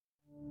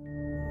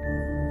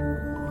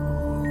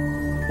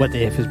What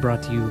the If is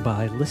brought to you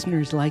by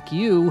listeners like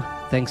you,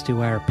 thanks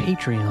to our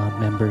Patreon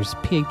members,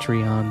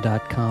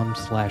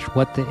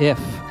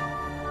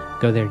 patreon.com/whattheif.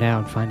 Go there now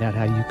and find out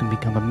how you can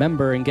become a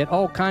member and get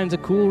all kinds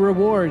of cool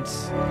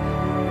rewards.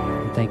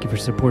 And thank you for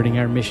supporting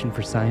our mission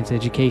for science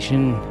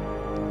education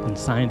and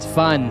science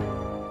fun.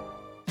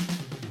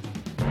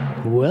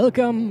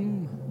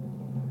 Welcome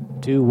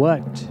to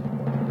What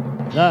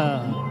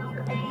the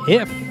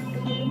If?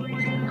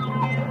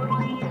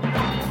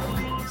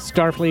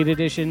 Starfleet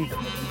Edition.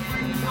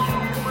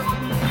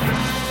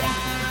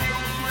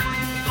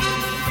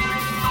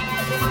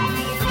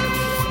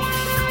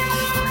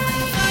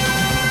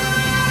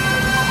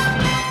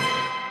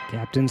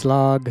 Captain's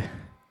log.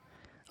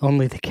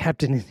 Only the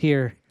captain is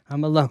here.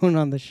 I'm alone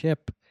on the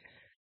ship.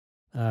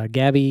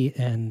 Gabby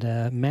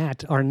and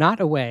Matt are not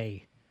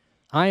away.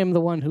 I am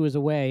the one who is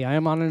away. I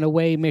am on an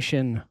away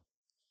mission.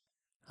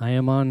 I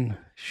am on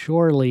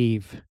shore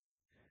leave.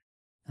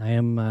 I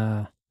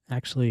am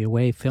actually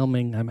away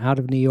filming. I'm out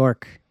of New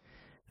York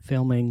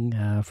filming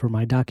for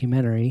my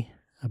documentary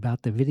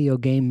about the video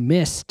game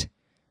Myst.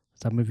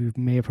 Some of you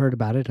may have heard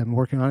about it. I'm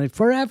working on it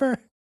forever.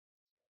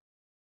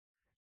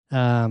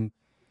 So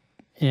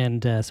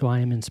I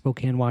am in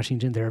Spokane,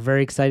 Washington. There are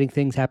very exciting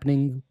things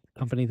happening. The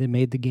company that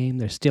made the game,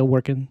 they're still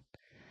working.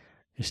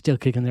 They're still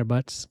kicking their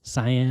butts.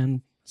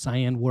 Cyan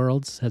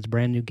Worlds has a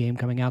brand new game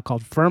coming out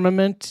called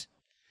Firmament.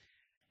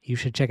 You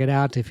should check it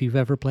out if you've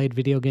ever played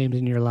video games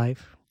in your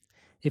life.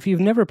 If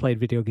you've never played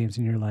video games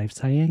in your life,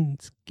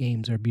 Cyan's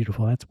games are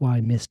beautiful. That's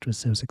why Myst was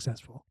so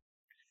successful.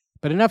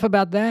 But enough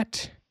about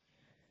that.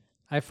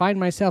 I find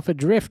myself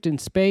adrift in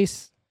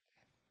space.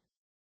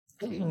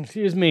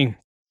 Excuse me.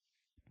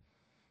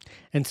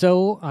 And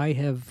so I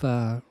have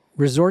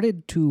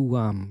resorted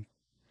to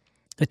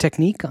a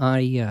technique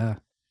I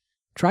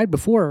tried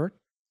before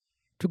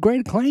to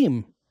great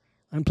acclaim,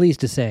 I'm pleased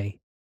to say.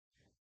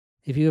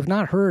 If you have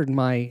not heard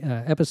my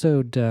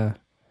episode the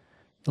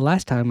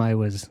last time I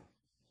was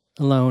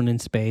alone in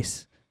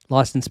space,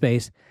 lost in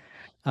space,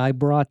 I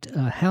brought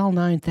HAL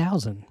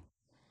 9000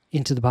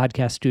 into the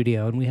podcast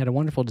studio, and we had a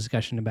wonderful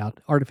discussion about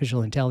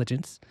artificial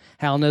intelligence.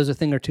 Hal knows a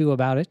thing or two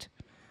about it,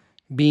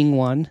 being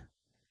one.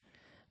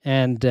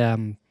 And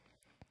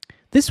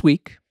this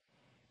week,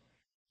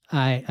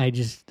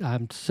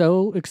 I'm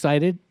so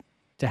excited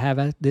to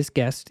have this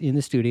guest in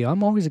the studio.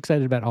 I'm always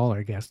excited about all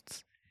our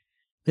guests.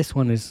 This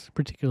one is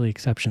particularly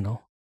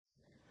exceptional.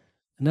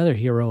 Another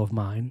hero of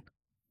mine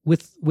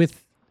with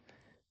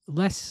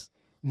less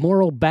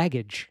moral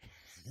baggage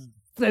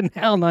than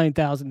HAL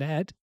 9000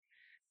 had.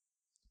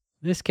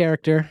 This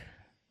character,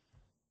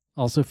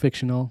 also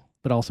fictional,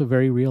 but also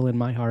very real in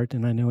my heart,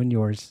 and I know in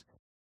yours,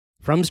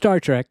 from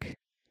Star Trek.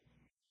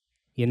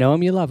 You know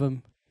him, you love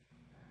him.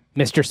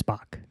 Mr.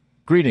 Spock.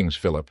 Greetings,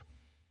 Philip.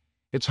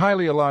 It's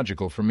highly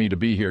illogical for me to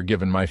be here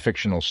given my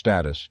fictional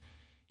status,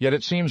 yet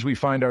it seems we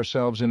find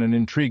ourselves in an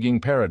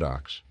intriguing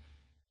paradox.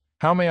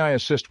 How may I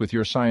assist with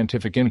your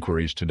scientific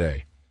inquiries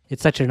today?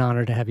 It's such an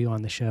honor to have you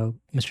on the show.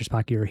 Mr.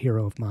 Spock, you're a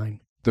hero of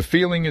mine. The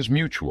feeling is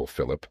mutual,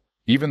 Philip,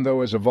 even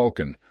though as a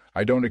Vulcan,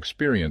 I don't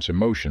experience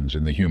emotions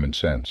in the human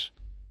sense.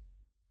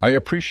 I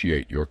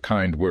appreciate your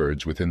kind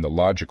words within the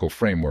logical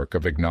framework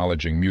of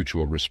acknowledging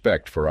mutual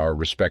respect for our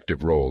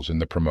respective roles in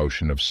the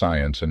promotion of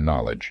science and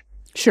knowledge.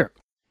 Sure.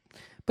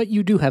 But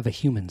you do have a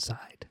human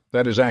side.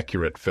 That is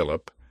accurate,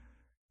 Philip.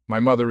 My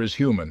mother is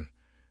human,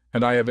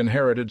 and I have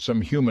inherited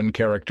some human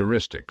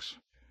characteristics.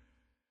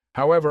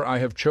 However, I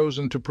have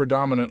chosen to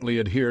predominantly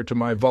adhere to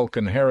my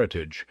Vulcan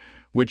heritage,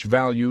 which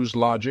values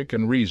logic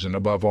and reason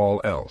above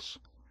all else.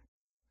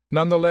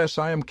 Nonetheless,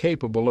 I am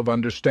capable of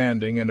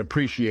understanding and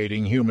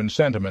appreciating human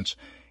sentiments,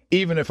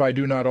 even if I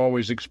do not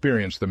always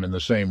experience them in the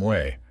same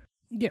way.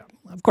 Yeah,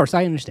 of course,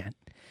 I understand.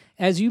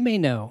 As you may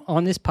know,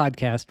 on this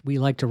podcast, we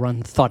like to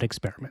run thought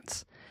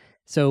experiments.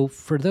 So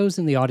for those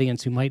in the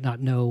audience who might not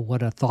know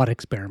what a thought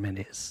experiment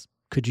is,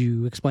 could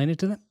you explain it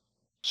to them?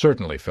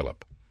 Certainly,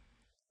 Philip.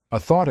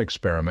 A thought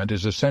experiment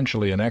is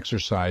essentially an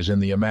exercise in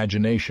the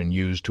imagination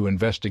used to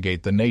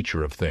investigate the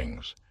nature of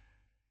things.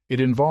 It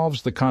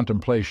involves the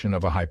contemplation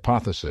of a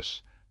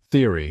hypothesis,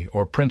 theory,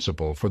 or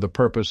principle for the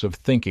purpose of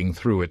thinking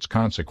through its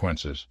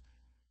consequences.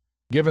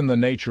 Given the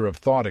nature of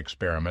thought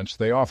experiments,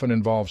 they often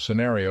involve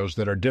scenarios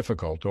that are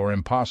difficult or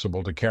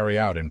impossible to carry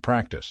out in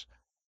practice.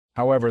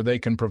 However, they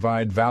can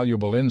provide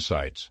valuable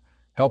insights,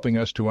 helping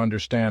us to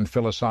understand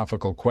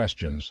philosophical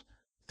questions,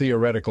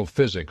 theoretical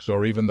physics,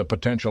 or even the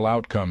potential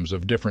outcomes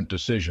of different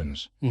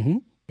decisions. Mm-hmm.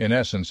 In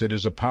essence, it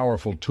is a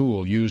powerful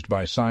tool used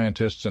by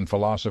scientists and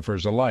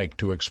philosophers alike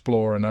to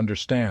explore and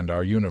understand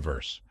our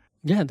universe.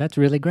 Yeah, that's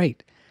really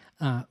great.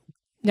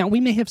 Now, we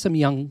may have some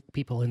young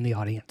people in the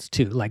audience,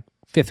 too, like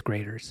fifth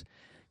graders.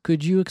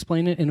 Could you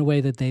explain it in a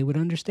way that they would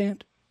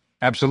understand?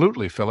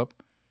 Absolutely, Philip.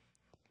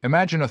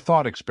 Imagine a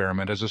thought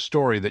experiment as a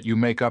story that you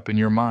make up in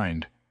your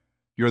mind.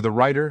 You're the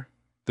writer,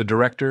 the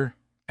director,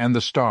 and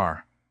the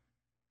star.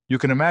 You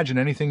can imagine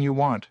anything you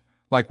want,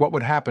 like what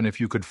would happen if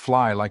you could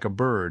fly like a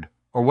bird,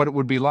 or what it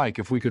would be like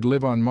if we could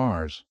live on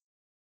Mars.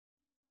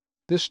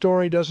 This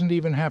story doesn't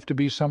even have to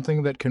be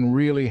something that can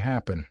really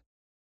happen.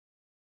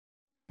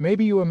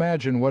 Maybe you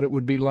imagine what it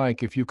would be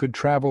like if you could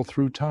travel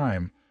through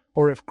time,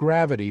 or if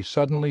gravity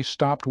suddenly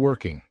stopped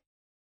working.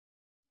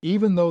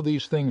 Even though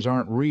these things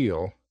aren't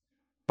real,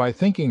 by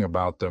thinking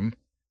about them,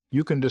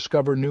 you can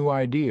discover new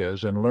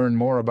ideas and learn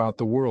more about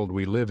the world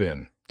we live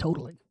in.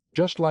 Totally.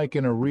 Just like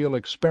in a real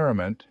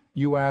experiment,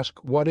 you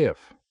ask, what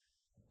if?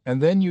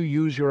 And then you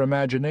use your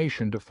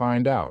imagination to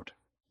find out.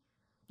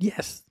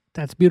 Yes,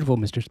 that's beautiful,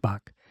 Mr.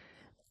 Spock.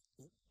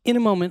 In a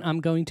moment,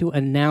 I'm going to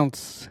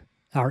announce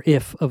our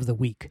if of the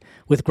week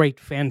with great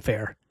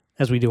fanfare,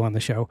 as we do on the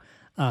show.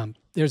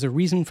 There's a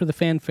reason for the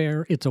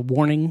fanfare. It's a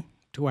warning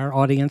to our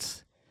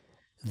audience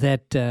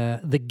that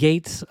the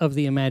gates of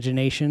the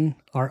imagination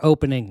are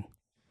opening.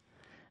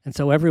 And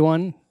so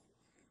everyone,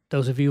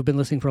 those of you who've been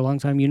listening for a long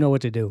time, you know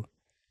what to do.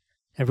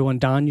 Everyone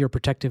don your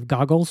protective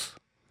goggles,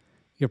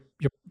 your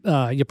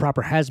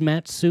proper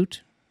hazmat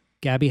suit.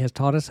 Gabby has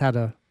taught us how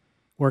to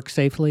work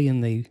safely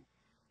in the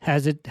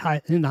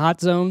hot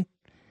zone.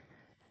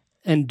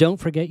 And don't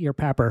forget your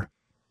papper.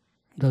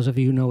 Those of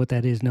you who know what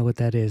that is, know what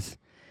that is.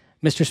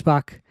 Mr.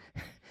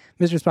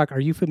 Spock, are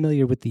you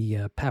familiar with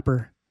the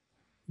papper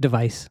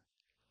device?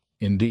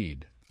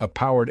 Indeed, a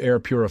powered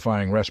air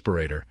purifying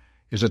respirator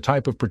is a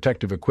type of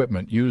protective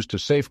equipment used to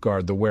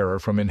safeguard the wearer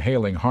from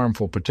inhaling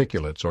harmful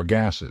particulates or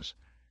gases.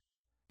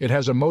 It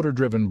has a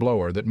motor-driven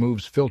blower that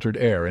moves filtered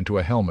air into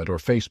a helmet or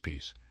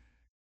facepiece.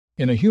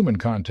 In a human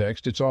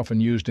context, it's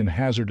often used in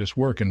hazardous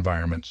work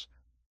environments.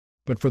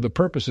 But for the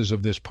purposes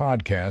of this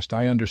podcast,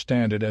 I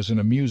understand it as an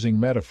amusing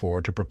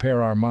metaphor to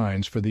prepare our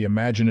minds for the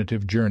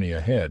imaginative journey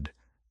ahead.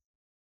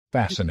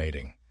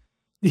 Fascinating.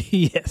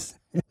 Yes,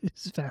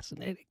 it's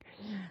fascinating.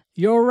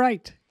 You're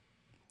right.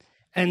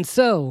 And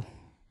so,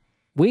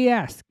 we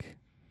ask,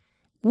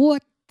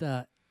 what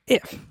the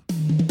if?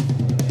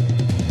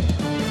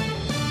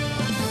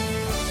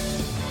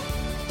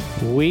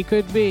 We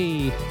could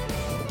be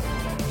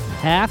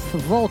half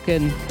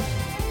Vulcan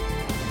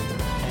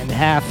and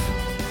half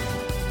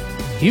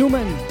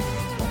human.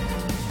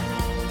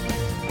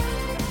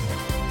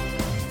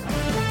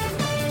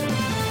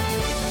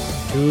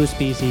 Two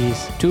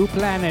species, two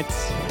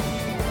planets,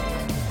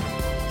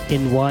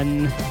 in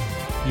one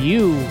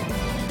you.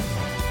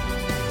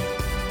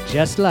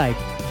 Just like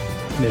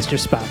Mr.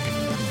 Spock.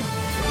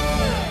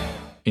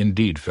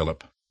 Indeed,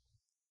 Philip.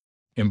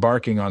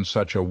 Embarking on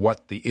such a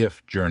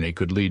what-the-if journey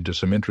could lead to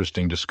some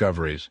interesting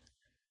discoveries.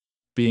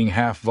 Being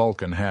half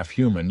Vulcan, half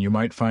human, you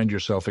might find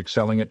yourself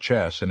excelling at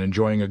chess and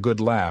enjoying a good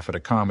laugh at a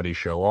comedy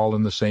show all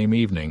in the same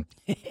evening.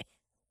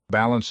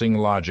 Balancing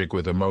logic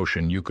with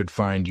emotion, you could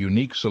find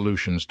unique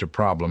solutions to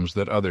problems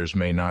that others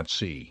may not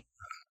see.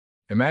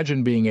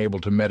 Imagine being able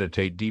to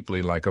meditate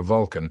deeply like a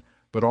Vulcan,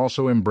 but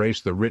also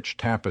embrace the rich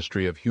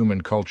tapestry of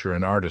human culture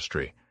and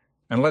artistry.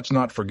 And let's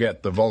not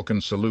forget the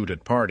Vulcan salute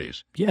at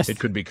parties. Yes. It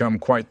could become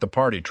quite the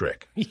party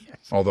trick. Yes.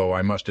 Although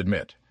I must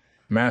admit,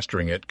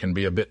 mastering it can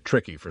be a bit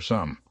tricky for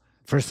some.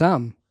 For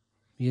some,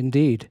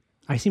 indeed.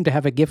 I seem to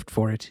have a gift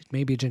for it. It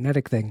may be a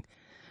genetic thing.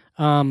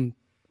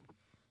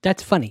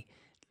 That's funny.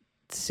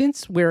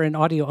 Since we're an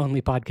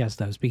audio-only podcast,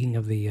 though, speaking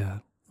of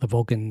the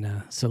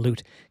Vulcan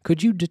salute, can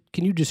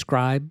you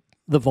describe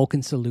the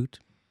Vulcan salute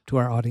to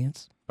our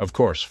audience? Of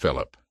course,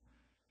 Philip.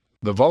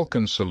 The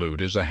Vulcan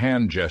salute is a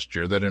hand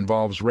gesture that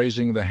involves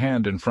raising the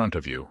hand in front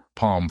of you,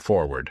 palm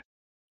forward.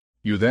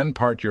 You then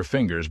part your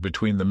fingers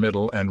between the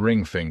middle and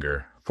ring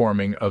finger,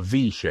 forming a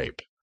V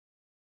shape.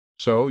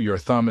 So your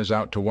thumb is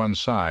out to one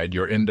side,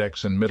 your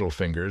index and middle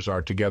fingers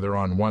are together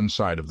on one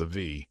side of the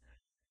V,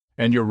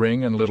 and your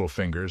ring and little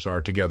fingers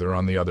are together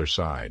on the other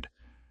side.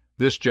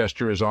 This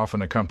gesture is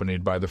often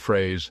accompanied by the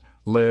phrase,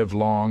 "Live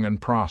long and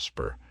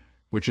prosper,"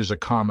 which is a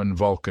common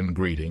Vulcan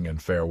greeting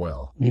and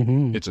farewell.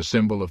 Mm-hmm. It's a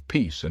symbol of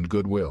peace and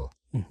goodwill.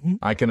 Mm-hmm.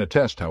 I can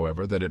attest,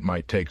 however, that it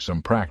might take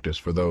some practice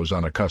for those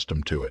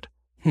unaccustomed to it.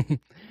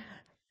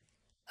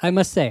 I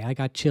must say, I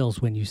got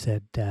chills when you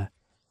said,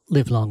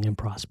 live long and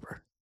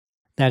prosper.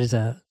 That is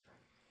a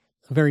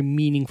very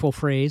meaningful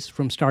phrase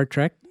from Star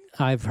Trek.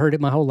 I've heard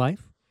it my whole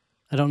life.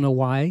 I don't know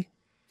why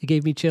it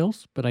gave me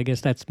chills, but I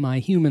guess that's my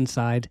human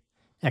side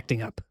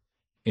acting up.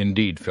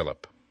 Indeed,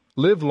 Philip.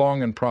 Live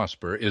long and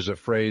prosper is a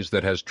phrase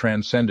that has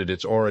transcended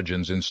its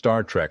origins in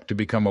Star Trek to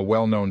become a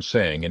well-known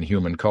saying in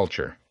human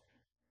culture.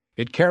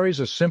 It carries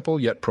a simple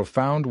yet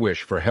profound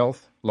wish for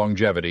health,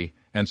 longevity,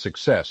 and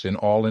success in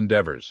all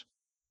endeavors.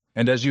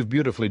 And as you've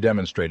beautifully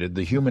demonstrated,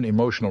 the human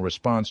emotional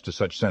response to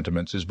such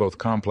sentiments is both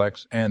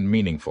complex and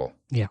meaningful.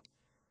 Yeah.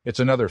 It's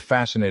another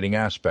fascinating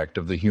aspect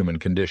of the human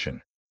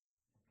condition.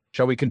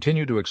 Shall we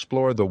continue to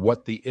explore the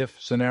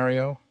what-the-if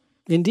scenario?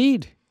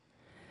 Indeed.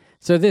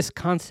 So this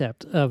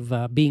concept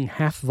of being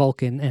half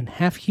Vulcan and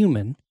half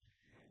human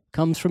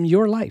comes from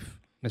your life,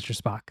 Mr.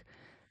 Spock.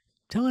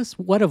 Tell us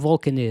what a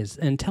Vulcan is,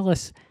 and tell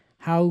us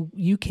how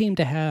you came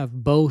to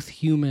have both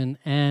human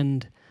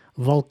and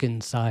Vulcan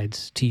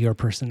sides to your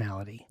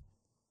personality.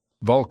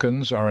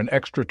 Vulcans are an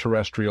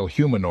extraterrestrial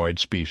humanoid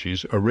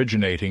species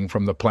originating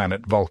from the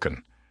planet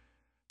Vulcan.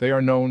 They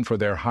are known for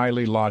their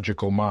highly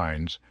logical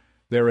minds,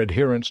 their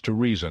adherence to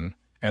reason,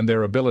 and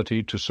their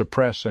ability to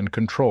suppress and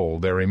control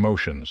their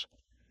emotions.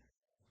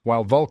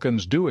 While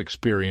Vulcans do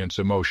experience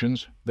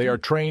emotions, they are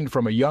trained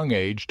from a young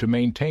age to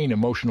maintain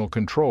emotional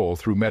control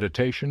through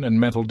meditation and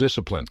mental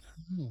discipline.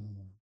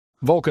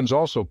 Vulcans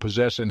also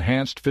possess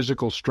enhanced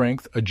physical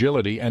strength,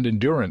 agility, and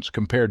endurance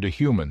compared to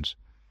humans.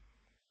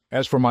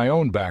 As for my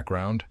own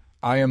background,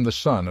 I am the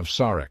son of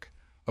Sarek,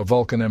 a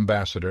Vulcan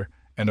ambassador,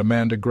 and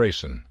Amanda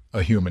Grayson,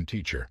 a human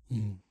teacher.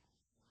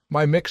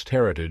 My mixed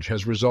heritage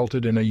has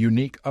resulted in a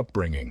unique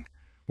upbringing,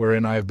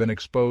 wherein I have been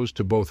exposed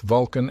to both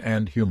Vulcan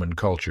and human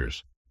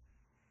cultures.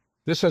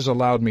 This has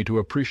allowed me to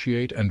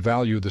appreciate and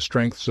value the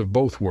strengths of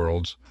both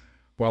worlds,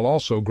 while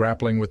also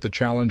grappling with the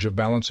challenge of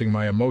balancing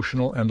my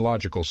emotional and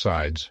logical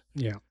sides.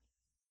 Yeah.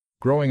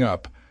 Growing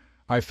up,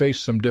 I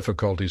faced some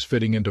difficulties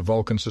fitting into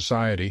Vulcan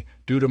society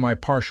due to my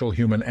partial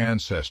human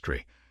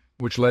ancestry,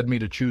 which led me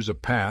to choose a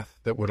path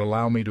that would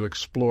allow me to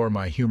explore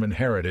my human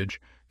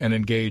heritage and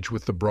engage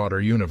with the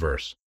broader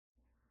universe.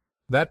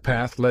 That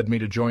path led me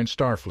to join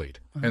Starfleet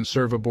and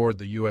serve aboard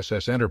the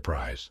USS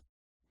Enterprise,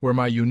 where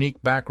my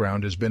unique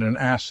background has been an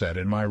asset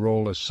in my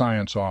role as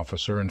science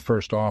officer and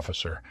first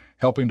officer,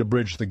 helping to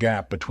bridge the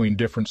gap between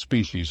different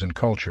species and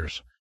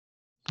cultures.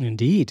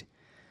 Indeed.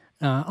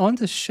 On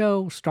the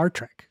show Star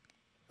Trek,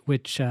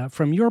 which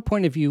from your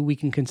point of view,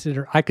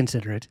 I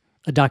consider it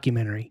a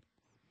documentary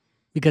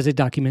because it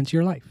documents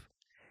your life.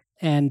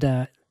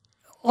 And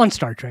on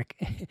Star Trek,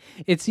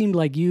 it seemed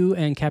like you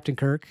and Captain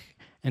Kirk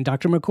and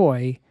Dr.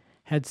 McCoy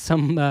had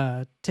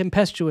some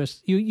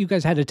tempestuous, you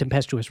guys had a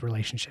tempestuous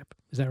relationship.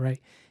 Is that right?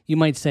 You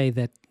might say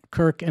that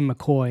Kirk and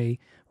McCoy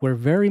were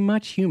very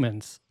much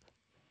humans,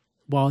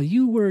 while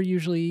you were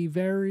usually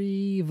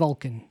very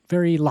Vulcan,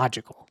 very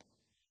logical.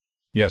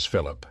 Yes,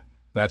 Philip,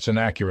 that's an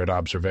accurate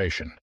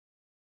observation.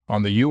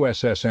 On the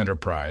USS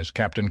Enterprise,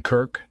 Captain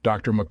Kirk,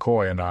 Dr.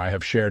 McCoy, and I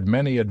have shared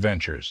many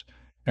adventures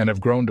and have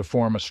grown to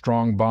form a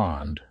strong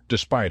bond,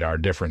 despite our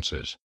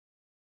differences.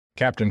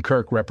 Captain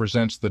Kirk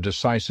represents the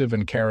decisive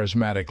and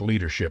charismatic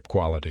leadership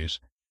qualities,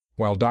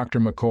 while Dr.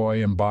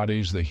 McCoy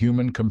embodies the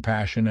human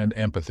compassion and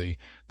empathy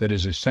that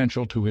is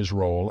essential to his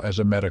role as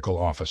a medical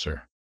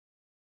officer.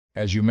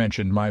 As you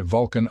mentioned, my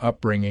Vulcan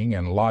upbringing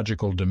and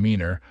logical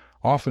demeanor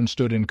often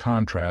stood in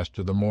contrast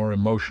to the more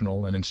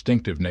emotional and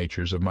instinctive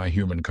natures of my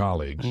human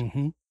colleagues.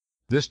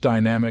 This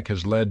dynamic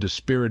has led to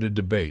spirited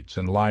debates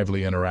and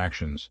lively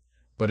interactions,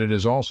 but it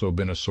has also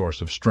been a source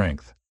of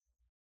strength.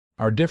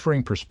 Our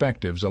differing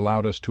perspectives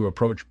allowed us to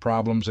approach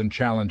problems and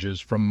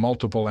challenges from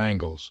multiple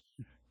angles,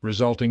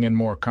 resulting in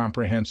more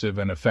comprehensive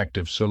and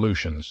effective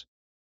solutions.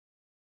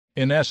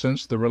 In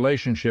essence, the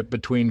relationship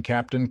between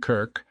Captain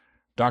Kirk,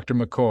 Dr.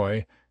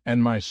 McCoy,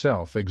 and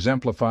myself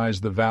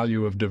exemplifies the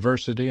value of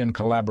diversity and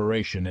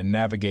collaboration in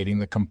navigating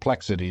the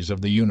complexities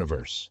of the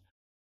universe.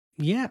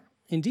 Yeah,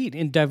 indeed.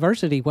 And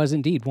diversity was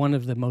indeed one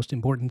of the most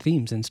important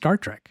themes in Star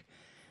Trek.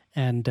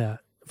 And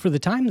for the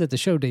time that the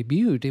show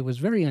debuted, it was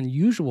very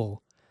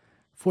unusual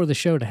for the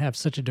show to have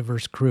such a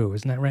diverse crew.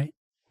 Isn't that right?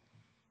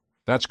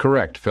 That's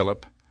correct,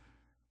 Philip.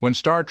 When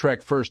Star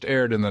Trek first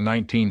aired in the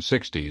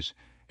 1960s,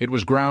 it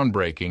was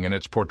groundbreaking in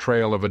its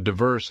portrayal of a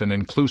diverse and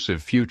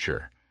inclusive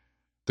future.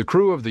 The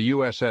crew of the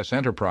USS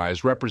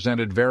Enterprise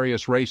represented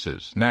various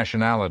races,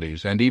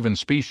 nationalities, and even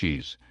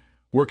species,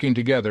 working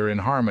together in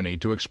harmony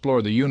to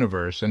explore the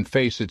universe and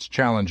face its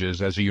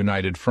challenges as a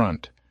united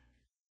front.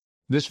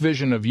 This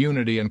vision of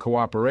unity and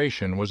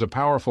cooperation was a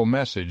powerful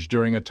message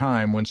during a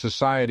time when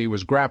society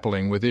was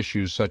grappling with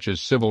issues such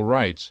as civil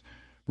rights,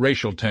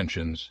 racial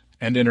tensions,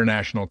 and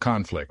international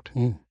conflict.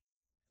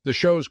 The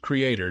show's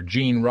creator,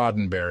 Gene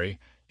Roddenberry,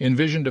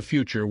 envisioned a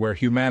future where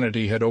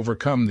humanity had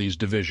overcome these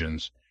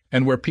divisions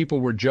and where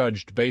people were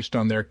judged based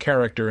on their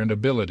character and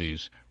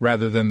abilities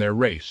rather than their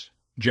race,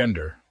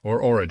 gender,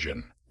 or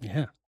origin.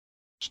 Yeah.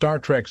 Star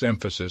Trek's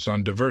emphasis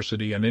on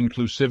diversity and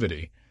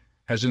inclusivity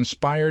has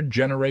inspired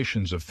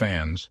generations of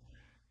fans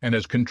and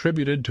has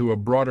contributed to a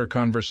broader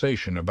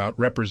conversation about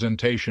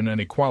representation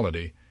and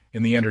equality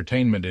in the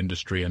entertainment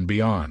industry and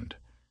beyond.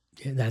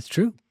 Yeah, that's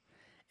true.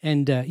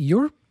 And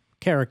your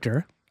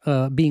character,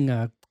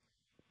 being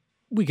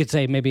we could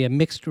say maybe a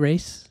mixed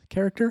race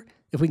character,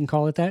 if we can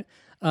call it that,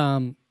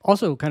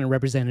 also kind of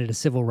represented a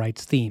civil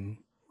rights theme,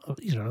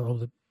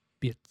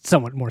 be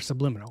somewhat more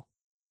subliminal.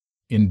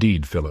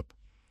 Indeed, Philip.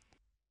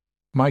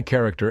 My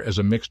character as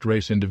a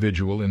mixed-race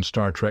individual in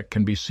Star Trek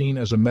can be seen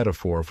as a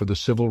metaphor for the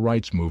civil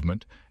rights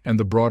movement and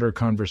the broader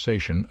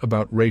conversation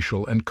about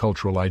racial and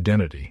cultural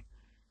identity.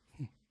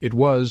 It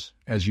was,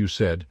 as you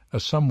said,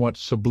 a somewhat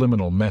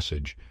subliminal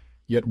message,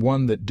 yet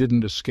one that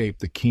didn't escape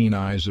the keen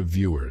eyes of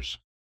viewers.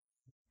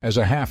 As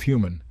a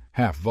half-human,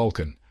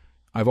 half-Vulcan,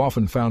 I've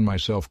often found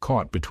myself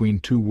caught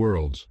between two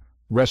worlds,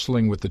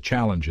 wrestling with the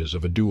challenges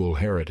of a dual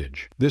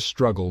heritage. This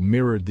struggle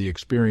mirrored the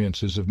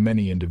experiences of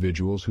many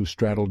individuals who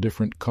straddle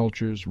different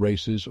cultures,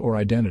 races, or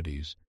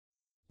identities,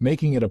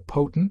 making it a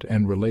potent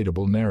and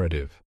relatable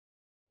narrative.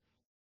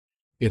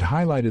 It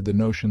highlighted the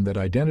notion that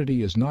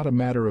identity is not a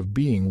matter of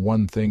being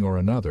one thing or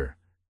another,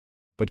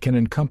 but can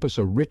encompass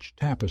a rich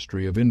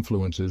tapestry of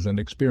influences and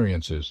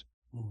experiences.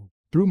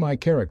 Through my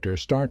character,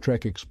 Star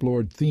Trek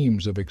explored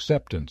themes of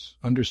acceptance,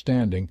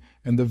 understanding,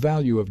 and the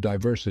value of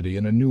diversity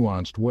in a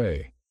nuanced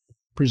way,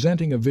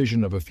 presenting a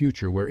vision of a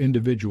future where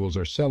individuals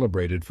are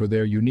celebrated for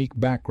their unique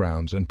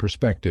backgrounds and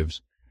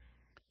perspectives.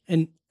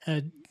 And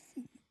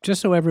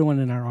just so everyone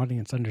in our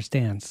audience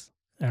understands,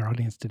 our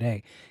audience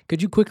today,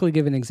 could you quickly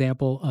give an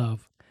example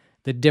of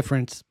the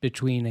difference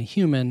between a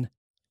human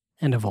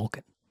and a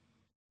Vulcan?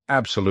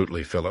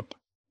 Absolutely, Philip.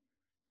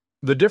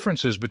 The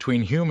differences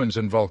between humans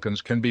and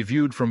Vulcans can be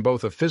viewed from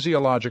both a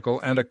physiological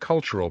and a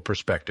cultural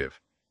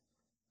perspective.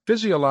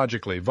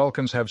 Physiologically,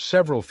 Vulcans have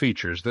several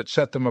features that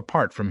set them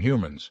apart from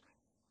humans.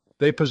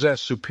 They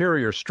possess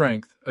superior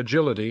strength,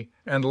 agility,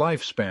 and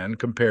lifespan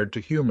compared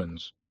to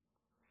humans.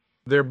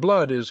 Their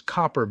blood is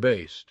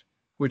copper-based,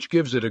 which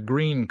gives it a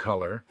green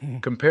color,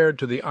 compared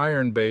to the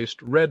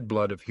iron-based red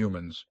blood of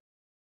humans.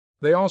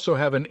 They also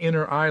have an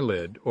inner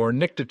eyelid, or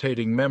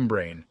nictitating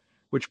membrane,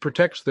 which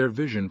protects their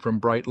vision from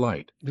bright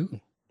light. Ooh.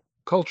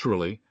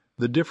 Culturally,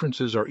 the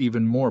differences are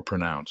even more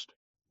pronounced.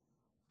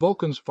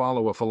 Vulcans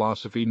follow a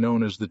philosophy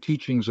known as the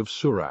teachings of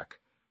Surak,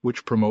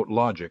 which promote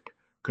logic,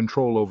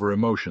 control over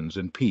emotions,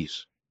 and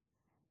peace.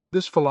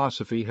 This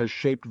philosophy has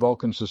shaped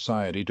Vulcan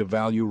society to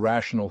value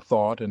rational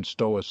thought and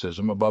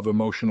stoicism above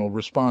emotional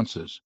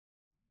responses.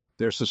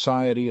 Their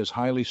society is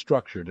highly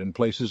structured and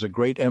places a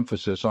great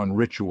emphasis on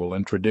ritual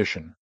and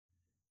tradition.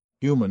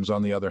 Humans,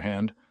 on the other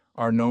hand,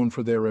 are known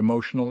for their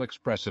emotional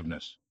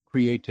expressiveness,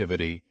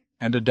 creativity,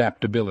 and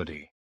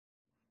adaptability.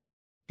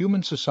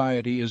 Human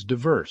society is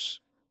diverse,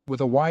 with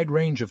a wide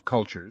range of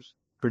cultures,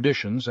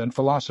 traditions, and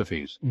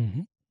philosophies.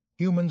 Mm-hmm.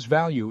 Humans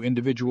value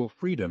individual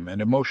freedom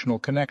and emotional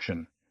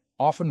connection,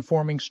 often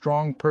forming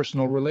strong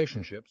personal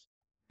relationships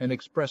and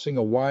expressing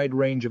a wide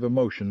range of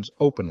emotions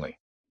openly.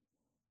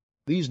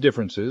 These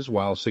differences,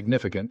 while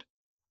significant,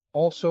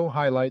 also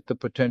highlight the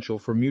potential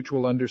for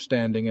mutual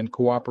understanding and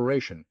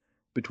cooperation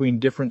between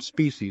different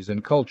species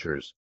and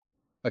cultures,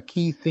 a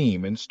key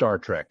theme in Star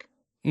Trek.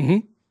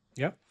 Mm-hmm.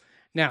 Yep.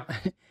 Now,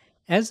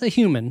 as a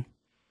human,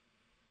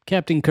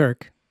 Captain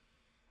Kirk,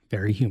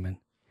 very human,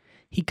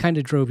 he kind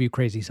of drove you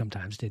crazy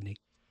sometimes, didn't he?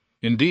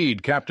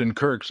 Indeed, Captain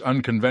Kirk's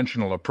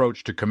unconventional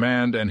approach to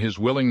command and his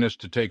willingness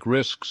to take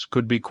risks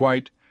could be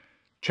quite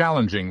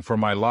challenging for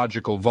my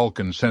logical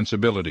Vulcan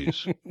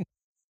sensibilities.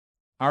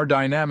 Our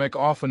dynamic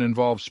often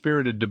involved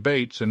spirited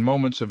debates and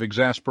moments of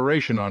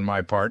exasperation on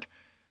my part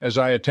as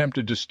I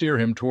attempted to steer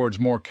him towards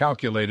more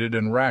calculated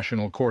and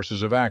rational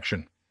courses of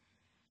action.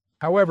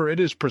 However, it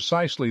is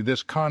precisely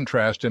this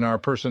contrast in our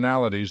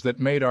personalities that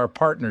made our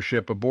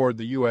partnership aboard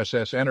the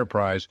USS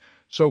Enterprise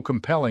so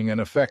compelling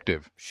and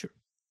effective. Sure.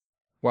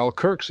 While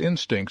Kirk's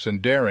instincts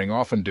and daring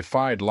often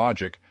defied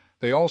logic,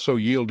 they also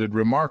yielded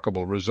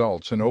remarkable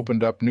results and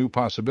opened up new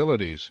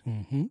possibilities.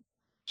 Mm-hmm.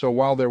 So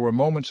while there were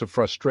moments of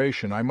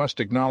frustration, I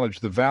must acknowledge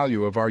the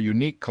value of our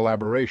unique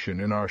collaboration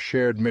in our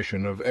shared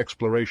mission of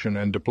exploration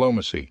and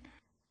diplomacy.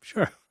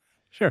 Sure.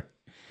 Sure.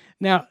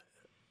 Now,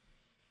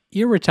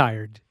 you're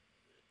retired.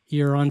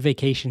 You're on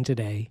vacation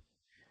today,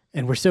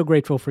 and we're so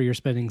grateful for your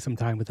spending some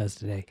time with us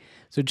today.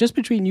 So just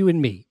between you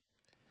and me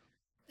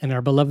and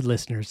our beloved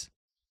listeners,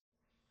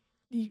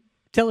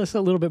 tell us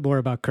a little bit more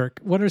about Kirk.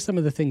 What are some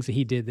of the things that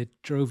he did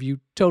that drove you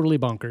totally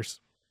bonkers?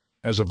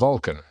 As a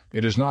Vulcan,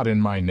 it is not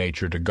in my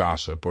nature to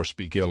gossip or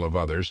speak ill of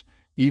others,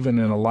 even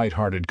in a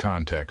light-hearted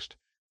context.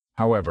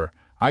 However,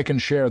 I can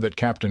share that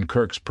Captain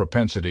Kirk's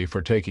propensity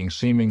for taking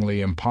seemingly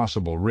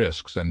impossible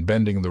risks and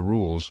bending the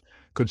rules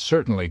could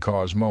certainly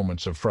cause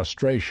moments of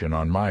frustration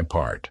on my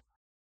part.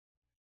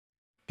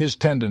 His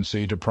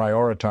tendency to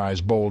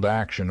prioritize bold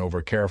action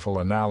over careful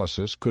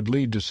analysis could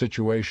lead to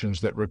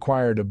situations that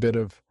required a bit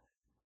of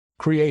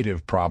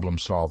creative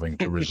problem-solving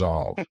to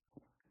resolve.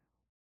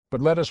 But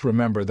let us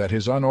remember that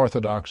his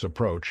unorthodox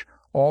approach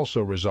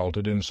also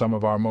resulted in some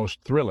of our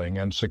most thrilling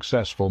and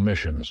successful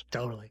missions.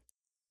 Totally.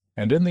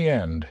 And in the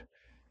end,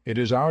 it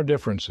is our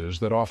differences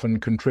that often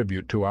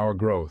contribute to our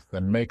growth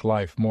and make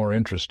life more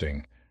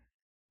interesting.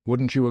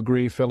 Wouldn't you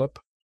agree, Philip?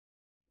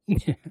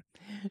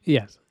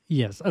 Yes.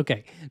 Yes.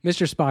 Okay.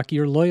 Mr. Spock,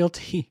 your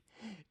loyalty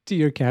to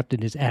your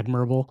captain is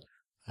admirable.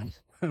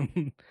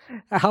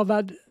 How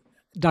about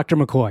Dr.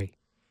 McCoy?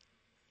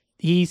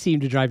 He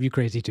seemed to drive you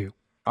crazy too.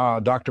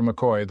 Dr.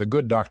 McCoy, the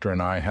good doctor,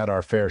 and I had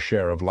our fair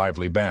share of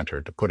lively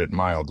banter, to put it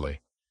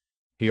mildly.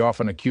 He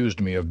often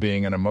accused me of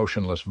being an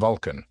emotionless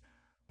Vulcan,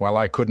 while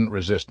I couldn't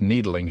resist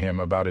needling him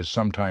about his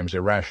sometimes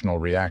irrational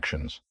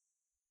reactions.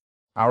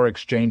 Our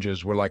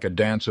exchanges were like a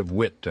dance of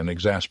wit and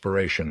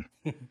exasperation,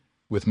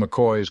 with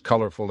McCoy's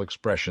colorful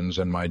expressions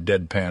and my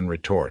deadpan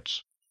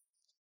retorts.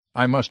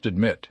 I must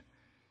admit,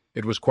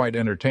 it was quite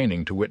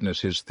entertaining to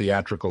witness his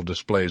theatrical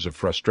displays of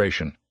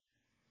frustration.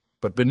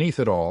 But beneath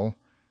it all,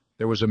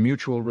 there was a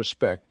mutual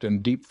respect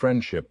and deep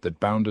friendship that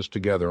bound us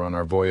together on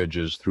our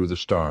voyages through the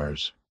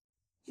stars.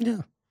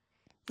 Yeah.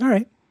 All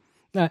right.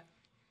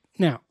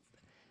 Now,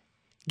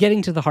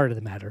 getting to the heart of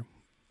the matter,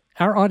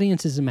 our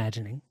audience is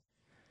imagining,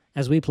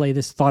 as we play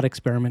this thought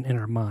experiment in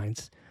our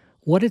minds,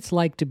 what it's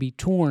like to be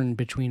torn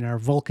between our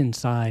Vulcan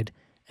side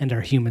and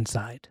our human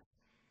side.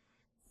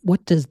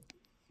 What does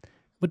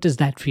What does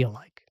that feel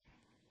like?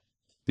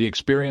 The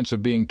experience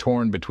of being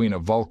torn between a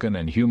Vulcan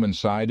and human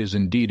side is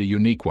indeed a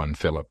unique one,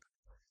 Philip.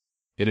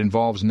 It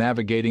involves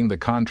navigating the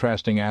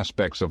contrasting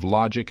aspects of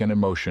logic and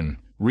emotion,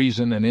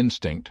 reason and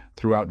instinct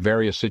throughout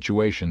various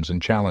situations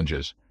and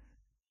challenges.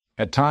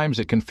 At times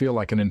it can feel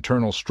like an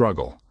internal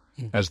struggle,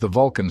 as the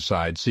Vulcan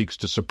side seeks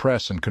to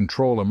suppress and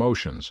control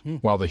emotions,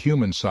 while the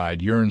human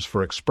side yearns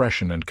for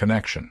expression and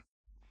connection.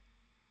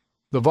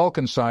 The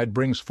Vulcan side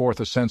brings forth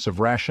a sense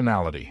of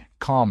rationality,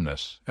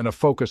 calmness, and a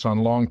focus on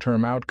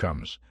long-term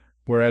outcomes,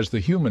 whereas the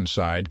human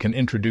side can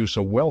introduce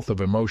a wealth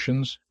of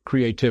emotions,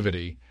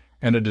 creativity,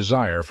 and a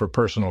desire for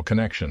personal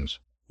connections.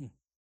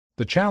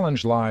 The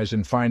challenge lies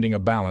in finding a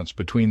balance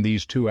between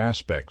these two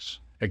aspects,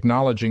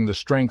 acknowledging the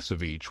strengths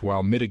of each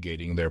while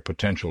mitigating their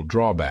potential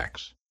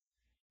drawbacks.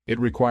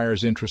 It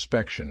requires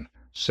introspection,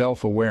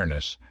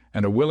 self-awareness,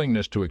 and a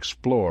willingness to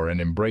explore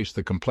and embrace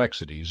the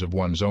complexities of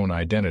one's own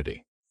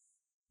identity.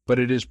 But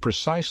it is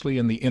precisely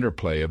in the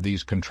interplay of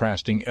these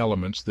contrasting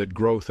elements that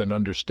growth and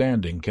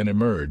understanding can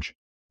emerge.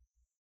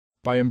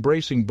 By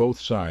embracing both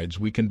sides,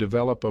 we can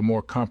develop a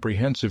more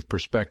comprehensive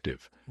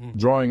perspective,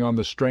 drawing on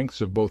the strengths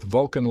of both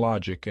Vulcan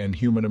logic and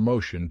human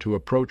emotion to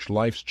approach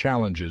life's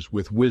challenges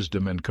with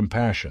wisdom and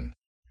compassion.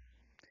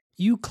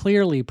 You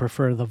clearly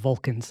prefer the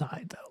Vulcan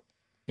side, though.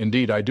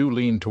 Indeed, I do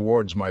lean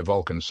towards my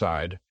Vulcan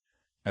side,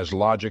 as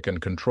logic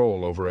and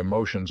control over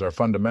emotions are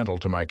fundamental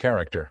to my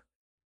character.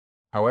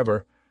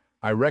 However,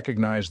 I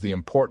recognize the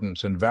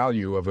importance and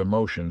value of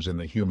emotions in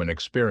the human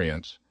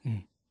experience,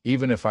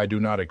 even if I do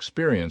not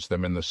experience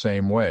them in the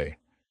same way.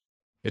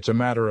 It's a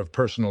matter of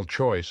personal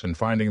choice and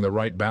finding the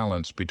right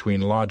balance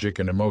between logic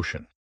and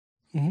emotion.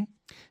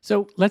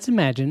 So let's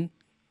imagine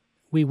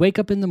we wake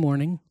up in the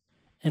morning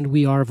and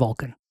we are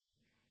Vulcan.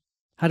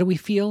 How do we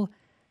feel,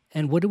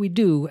 and what do we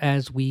do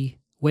as we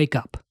wake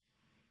up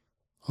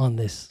on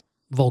this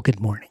Vulcan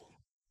morning?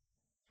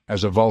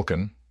 As a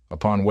Vulcan,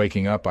 upon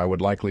waking up, I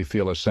would likely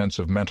feel a sense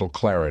of mental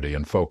clarity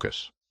and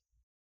focus.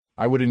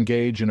 I would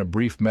engage in a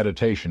brief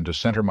meditation to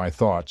center my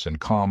thoughts and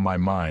calm my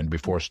mind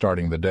before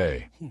starting the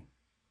day.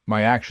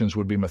 My actions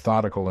would be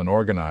methodical and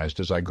organized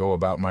as I go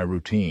about my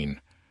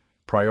routine,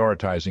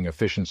 prioritizing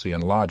efficiency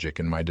and logic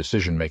in my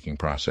decision-making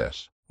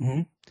process.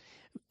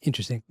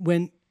 Interesting.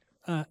 When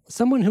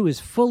someone who is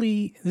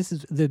fully,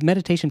 the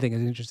meditation thing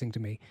is interesting to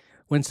me.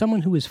 When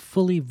someone who is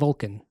fully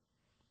Vulcan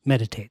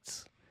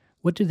meditates,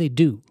 what do they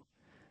do?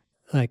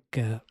 Like,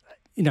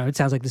 it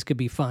sounds like this could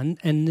be fun,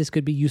 and this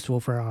could be useful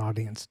for our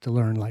audience to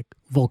learn, like,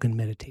 Vulcan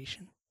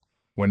meditation.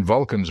 When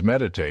Vulcans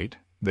meditate,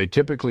 they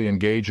typically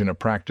engage in a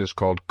practice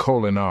called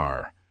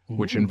kolinar,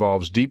 which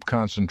involves deep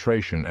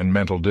concentration and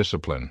mental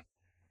discipline.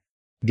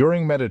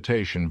 During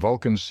meditation,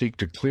 Vulcans seek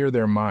to clear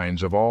their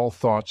minds of all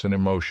thoughts and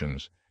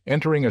emotions,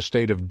 entering a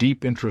state of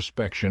deep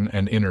introspection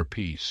and inner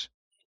peace.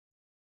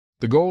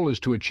 The goal is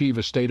to achieve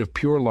a state of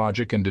pure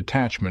logic and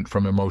detachment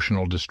from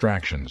emotional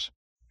distractions.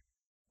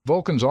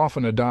 Vulcans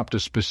often adopt a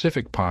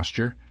specific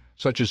posture,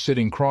 such as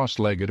sitting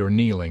cross-legged or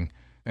kneeling,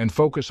 and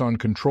focus on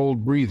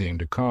controlled breathing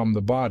to calm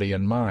the body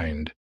and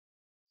mind.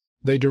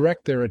 They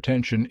direct their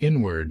attention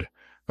inward,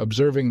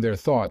 observing their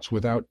thoughts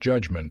without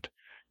judgment,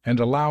 and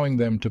allowing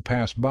them to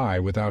pass by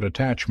without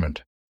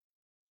attachment.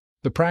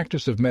 The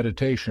practice of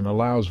meditation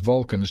allows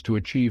Vulcans to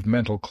achieve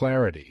mental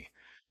clarity,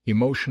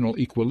 emotional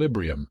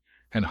equilibrium,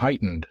 and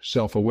heightened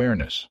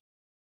self-awareness.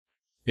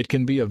 It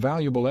can be a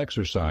valuable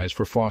exercise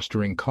for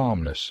fostering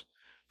calmness,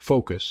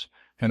 focus,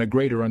 and a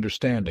greater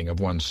understanding of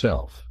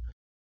oneself.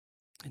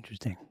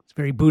 Interesting. It's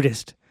very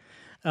Buddhist.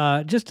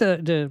 Just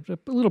a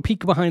little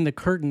peek behind the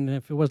curtain,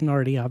 if it wasn't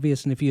already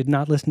obvious, and if you had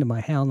not listened to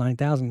my HAL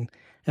 9000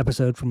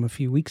 episode from a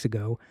few weeks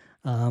ago,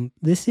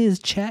 this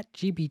is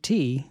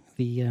ChatGPT,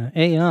 the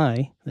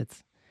AI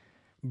that's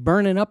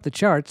burning up the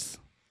charts.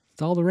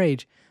 It's all the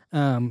rage.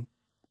 I'm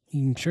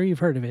sure you've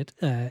heard of it.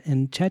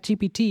 And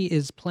ChatGPT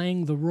is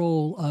playing the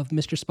role of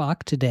Mr.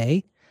 Spock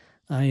today.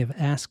 I have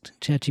asked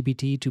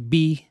ChatGPT to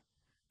be,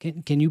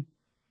 can you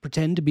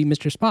pretend to be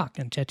Mr. Spock?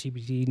 And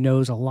ChatGPT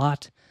knows a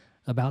lot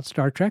about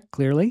Star Trek,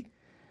 clearly.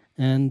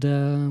 And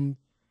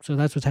so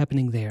that's what's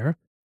happening there.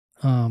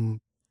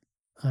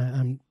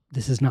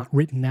 This is not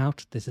written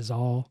out. This is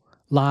all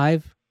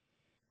live,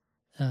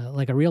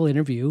 like a real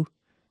interview.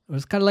 It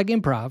was kind of like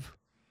improv,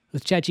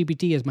 with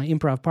ChatGPT as my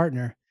improv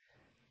partner.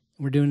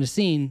 We're doing a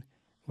scene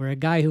where a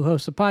guy who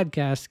hosts a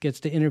podcast gets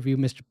to interview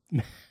Mr.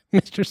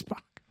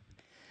 Spock.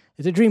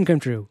 It's a dream come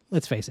true,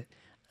 let's face it.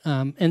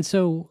 And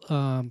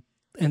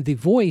the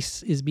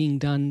voice is being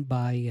done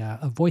by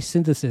a voice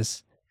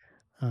synthesis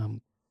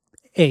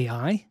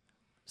AI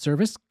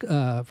service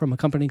from a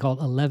company called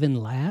 11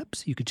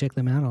 Labs. You could check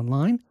them out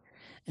online.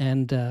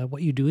 And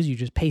what you do is you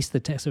just paste the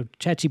text. So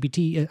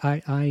ChatGPT,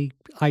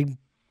 I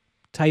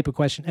type a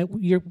question.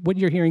 What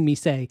you're hearing me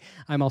say,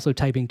 I'm also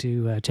typing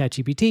to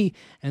ChatGPT,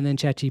 and then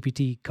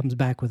ChatGPT comes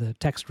back with a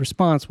text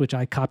response, which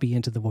I copy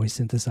into the voice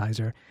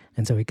synthesizer,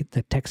 and so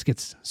the text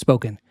gets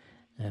spoken.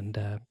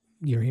 And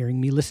you're hearing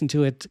me listen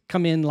to it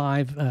come in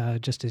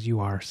live just as you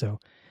are, so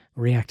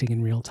reacting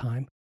in real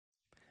time.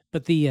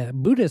 But the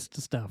Buddhist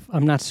stuff,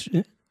 I'm not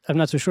I'm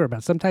not so sure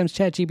about. Sometimes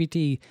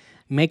ChatGPT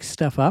makes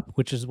stuff up,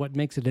 which is what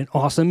makes it an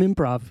awesome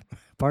improv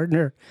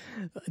partner.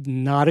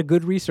 Not a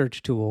good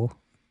research tool.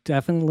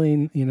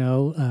 Definitely,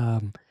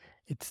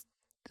 it's.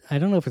 I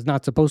don't know if it's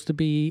not supposed to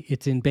be.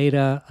 It's in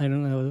beta. I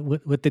don't know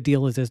what the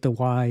deal is as to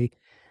why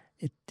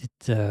it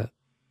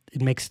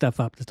makes stuff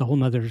up. It's a whole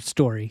nother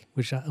story,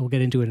 which we'll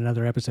get into in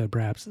another episode,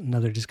 perhaps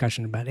another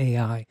discussion about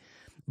AI.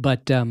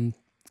 But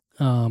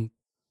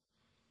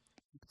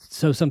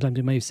so sometimes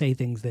it may say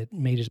things that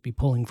may just be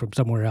pulling from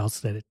somewhere else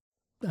that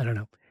I don't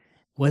know.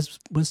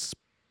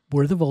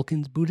 Were the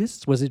Vulcans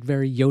Buddhists? Was it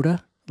very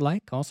Yoda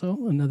like?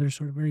 Also, another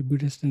sort of very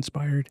Buddhist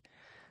inspired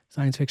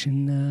science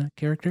fiction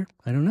character.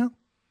 I don't know.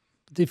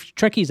 If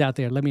Trekkies out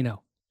there, let me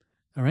know.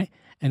 All right,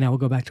 and now we'll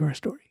go back to our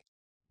story.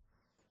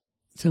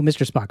 So,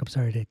 Mr. Spock, I'm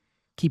sorry to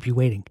keep you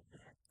waiting.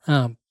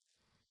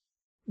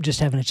 Just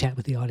having a chat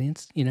with the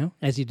audience,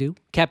 as you do.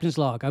 Captain's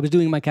log. I was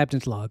doing my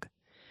captain's log.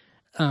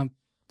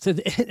 So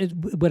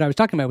what I was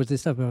talking about was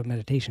this stuff about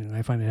meditation, and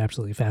I find it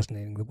absolutely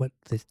fascinating what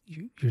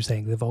you're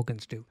saying the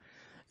Vulcans do.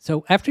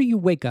 So after you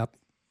wake up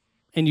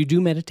and you do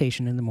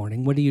meditation in the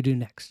morning, what do you do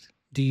next?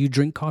 Do you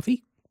drink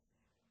coffee?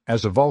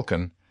 As a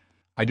Vulcan,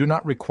 I do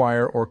not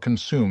require or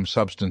consume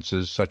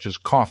substances such as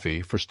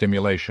coffee for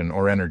stimulation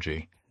or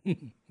energy.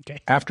 Okay.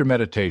 After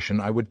meditation,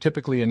 I would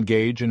typically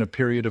engage in a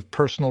period of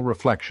personal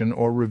reflection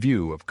or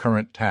review of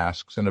current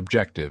tasks and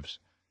objectives.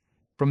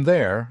 From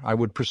there, I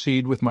would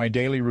proceed with my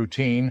daily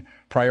routine,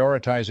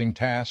 prioritizing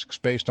tasks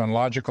based on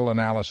logical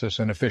analysis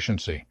and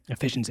efficiency.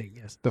 Efficiency,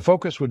 yes. The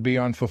focus would be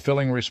on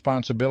fulfilling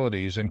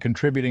responsibilities and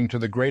contributing to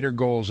the greater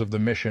goals of the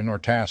mission or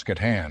task at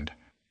hand.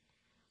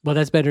 Well,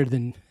 that's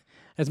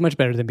much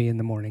better than me in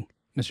the morning,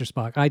 Mr.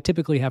 Spock. I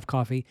typically have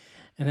coffee,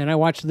 and then I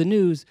watch the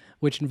news,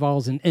 which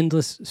involves an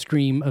endless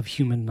stream of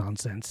human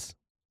nonsense.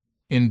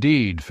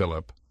 Indeed,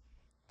 Philip.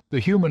 The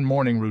human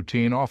morning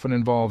routine often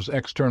involves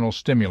external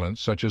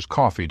stimulants such as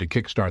coffee to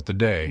kickstart the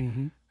day,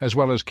 as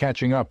well as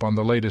catching up on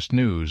the latest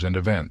news and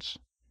events.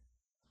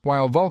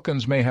 While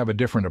Vulcans may have a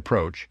different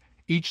approach,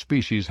 each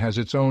species has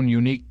its own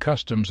unique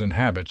customs and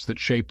habits that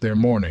shape their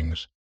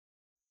mornings.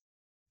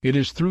 It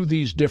is through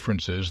these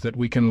differences that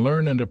we can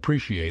learn and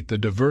appreciate the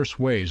diverse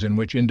ways in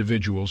which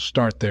individuals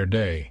start their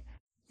day.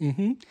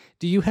 Mm-hmm.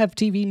 Do you have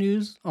TV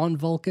news on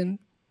Vulcan?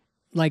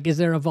 Like, is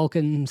there a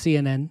Vulcan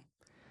CNN?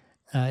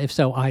 If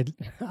so,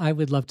 I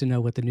would love to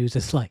know what the news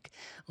is like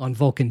on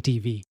Vulcan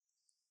TV.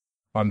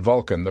 On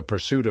Vulcan, the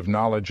pursuit of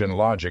knowledge and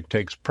logic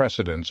takes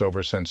precedence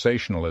over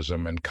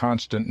sensationalism and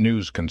constant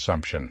news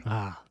consumption.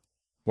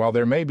 While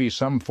there may be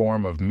some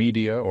form of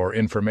media or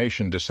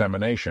information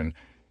dissemination,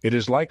 it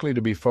is likely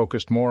to be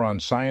focused more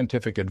on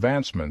scientific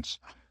advancements,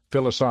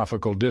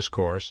 philosophical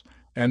discourse,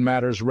 and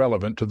matters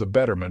relevant to the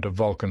betterment of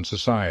Vulcan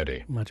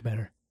society. Much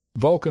better.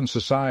 Vulcan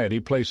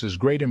society places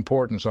great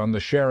importance on the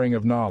sharing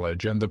of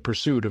knowledge and the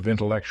pursuit of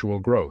intellectual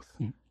growth.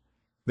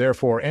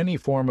 Therefore, any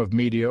form of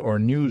media or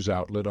news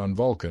outlet on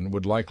Vulcan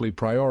would likely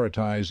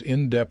prioritize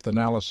in-depth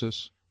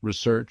analysis,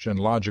 research, and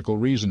logical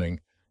reasoning,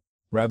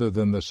 rather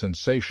than the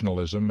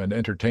sensationalism and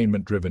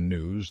entertainment-driven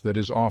news that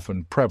is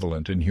often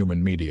prevalent in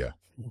human media.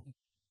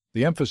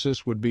 The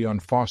emphasis would be on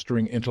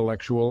fostering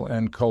intellectual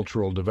and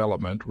cultural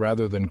development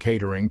rather than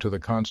catering to the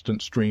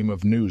constant stream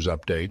of news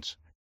updates.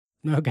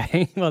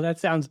 Okay, well, that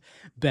sounds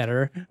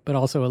better, but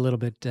also a little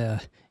bit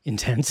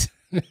intense.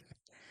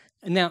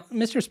 Now,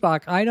 Mr.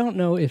 Spock, I don't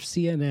know if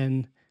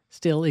CNN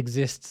still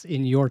exists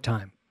in your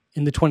time,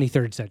 in the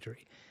 23rd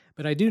century,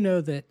 but I do know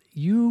that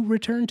you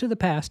return to the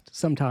past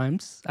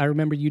sometimes. I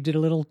remember you did a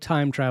little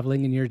time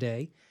traveling in your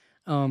day.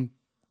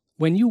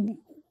 When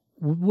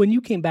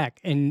you came back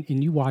and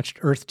you watched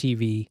Earth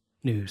TV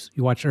News,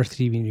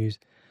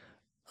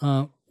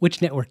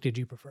 which network did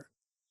you prefer?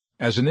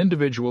 As an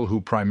individual who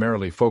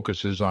primarily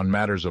focuses on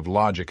matters of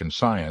logic and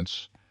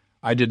science,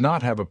 I did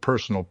not have a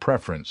personal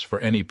preference for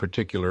any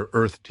particular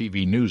Earth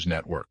TV news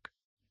network.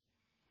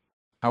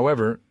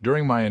 However,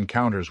 during my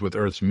encounters with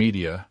Earth's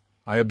media,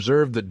 I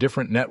observed that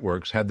different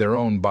networks had their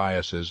own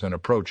biases and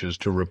approaches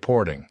to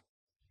reporting.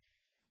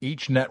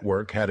 Each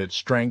network had its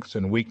strengths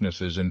and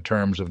weaknesses in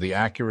terms of the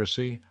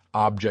accuracy,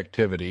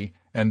 objectivity,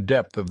 and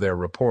depth of their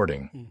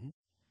reporting.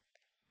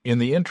 In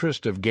the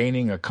interest of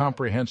gaining a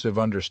comprehensive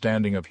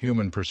understanding of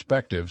human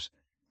perspectives,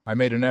 I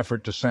made an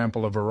effort to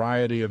sample a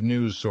variety of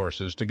news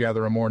sources to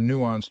gather a more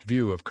nuanced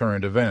view of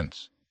current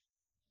events.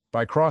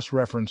 By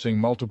cross-referencing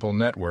multiple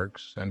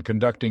networks and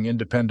conducting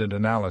independent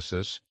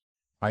analysis,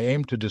 I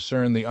aimed to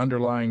discern the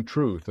underlying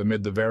truth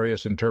amid the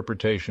various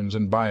interpretations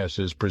and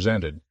biases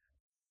presented.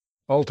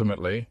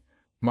 Ultimately,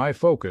 my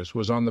focus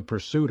was on the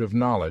pursuit of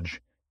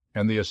knowledge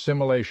and the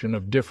assimilation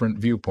of different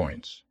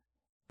viewpoints,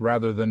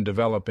 rather than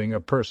developing a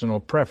personal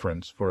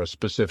preference for a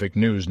specific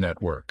news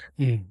network.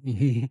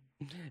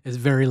 It's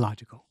very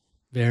logical.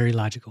 Very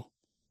logical.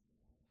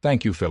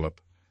 Thank you,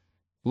 Philip.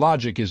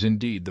 Logic is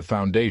indeed the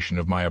foundation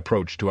of my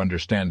approach to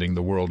understanding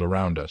the world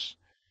around us.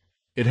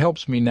 It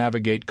helps me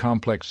navigate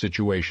complex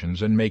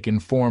situations and make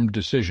informed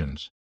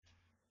decisions.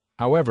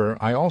 However,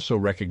 I also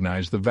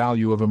recognize the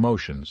value of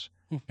emotions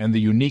and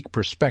the unique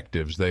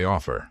perspectives they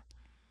offer.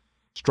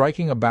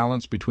 Striking a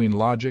balance between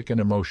logic and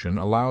emotion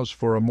allows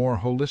for a more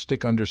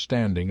holistic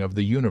understanding of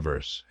the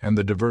universe and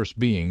the diverse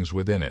beings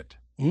within it.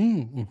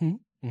 Mm-hmm,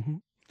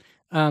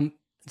 mm-hmm.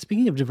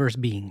 Speaking of diverse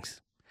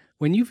beings,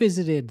 when you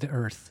visited the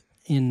Earth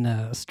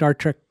in Star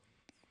Trek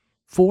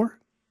 4,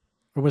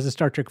 or was it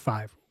Star Trek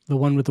 5, the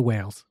one with the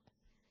whales?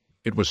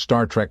 It was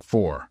Star Trek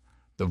 4,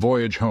 the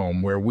voyage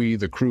home where we,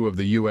 the crew of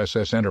the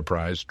USS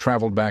Enterprise,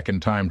 traveled back in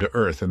time to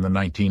Earth in the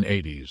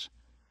 1980s.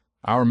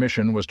 Our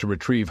mission was to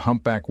retrieve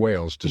humpback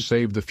whales to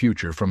save the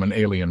future from an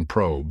alien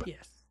probe.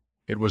 Yes.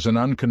 It was an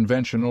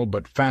unconventional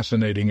but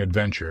fascinating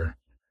adventure,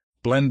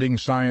 blending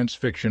science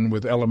fiction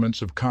with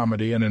elements of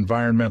comedy and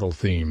environmental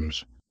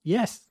themes.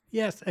 Yes,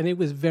 yes, and it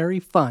was very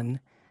fun,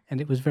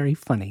 and it was very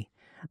funny.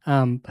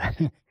 I'm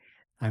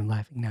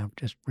laughing now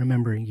just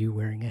remembering you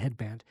wearing a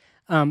headband.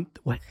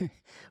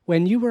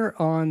 When you were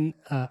on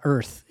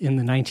Earth in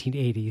the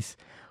 1980s,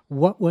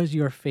 what was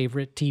your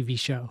favorite TV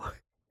show?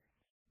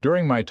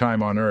 During my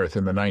time on Earth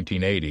in the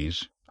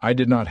 1980s, I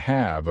did not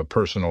have a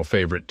personal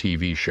favorite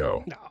TV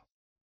show. No.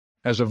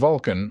 As a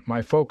Vulcan,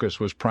 my focus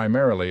was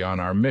primarily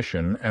on our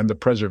mission and the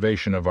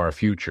preservation of our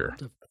future.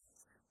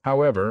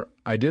 However,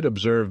 I did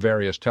observe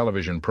various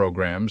television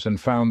programs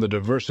and found the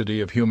diversity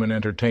of human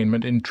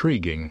entertainment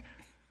intriguing,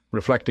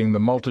 reflecting the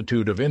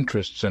multitude of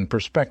interests and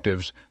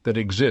perspectives that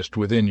exist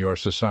within your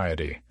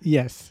society.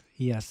 Yes,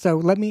 yes. So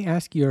let me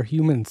ask your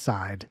human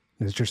side,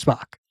 Mr.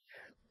 Spock.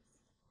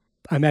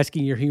 I'm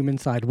asking your human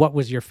side, what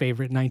was your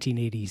favorite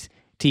 1980s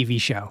TV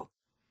show,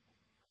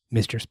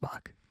 Mr.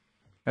 Spock?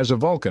 As a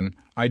Vulcan,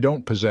 I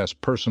don't possess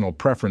personal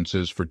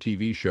preferences for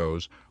TV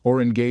shows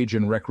or engage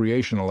in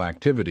recreational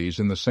activities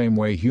in the same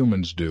way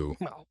humans do.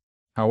 No.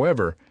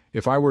 However,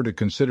 if I were to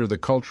consider the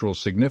cultural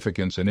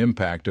significance and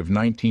impact of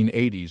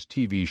 1980s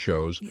TV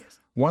shows, Yes.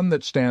 one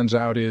that stands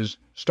out is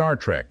Star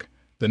Trek: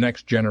 The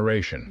Next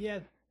Generation, Yeah,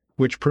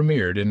 which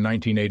premiered in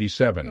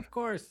 1987. of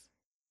course.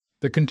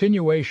 The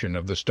continuation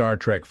of the Star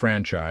Trek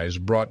franchise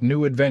brought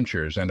new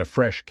adventures and a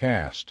fresh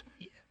cast,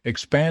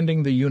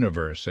 expanding the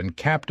universe and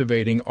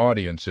captivating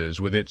audiences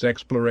with its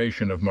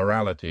exploration of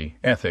morality,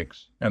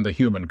 ethics, and the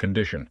human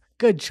condition.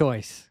 Good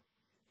choice.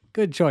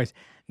 Good choice.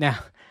 Now,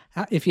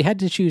 if you had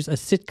to choose a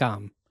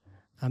sitcom,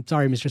 I'm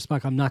sorry, Mr.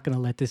 Spock, I'm not going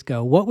to let this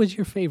go. What was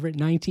your favorite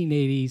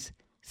 1980s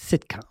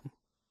sitcom?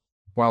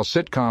 While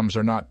sitcoms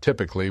are not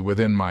typically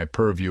within my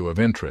purview of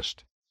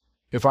interest,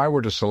 if I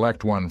were to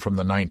select one from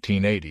the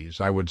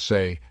 1980s, I would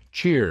say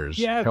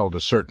Cheers held a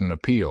certain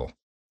appeal.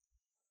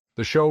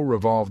 The show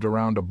revolved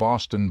around a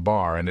Boston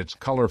bar and its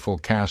colorful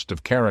cast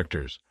of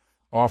characters,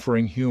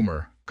 offering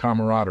humor,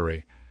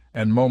 camaraderie,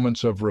 and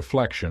moments of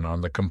reflection on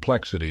the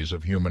complexities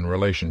of human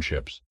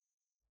relationships.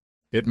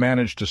 It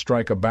managed to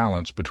strike a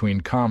balance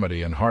between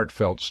comedy and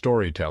heartfelt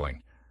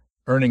storytelling,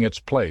 earning its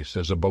place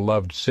as a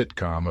beloved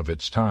sitcom of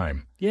its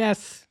time.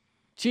 Yes.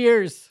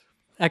 Cheers.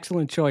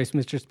 Excellent choice,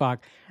 Mr. Spock.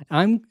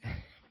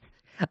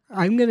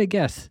 I'm going to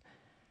guess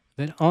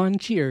that on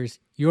Cheers,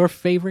 your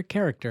favorite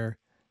character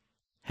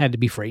had to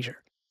be Frasier.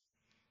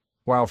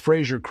 While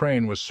Frasier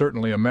Crane was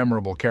certainly a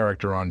memorable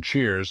character on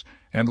Cheers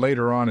and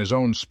later on his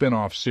own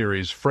spin-off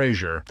series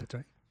Frasier, That's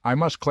right. I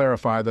must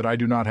clarify that I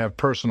do not have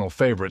personal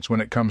favorites when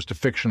it comes to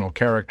fictional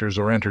characters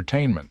or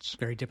entertainments.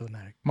 Very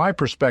diplomatic. My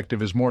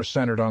perspective is more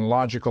centered on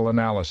logical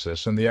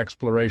analysis and the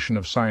exploration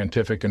of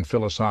scientific and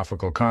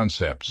philosophical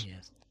concepts.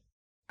 Yes.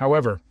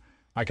 However,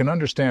 I can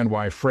understand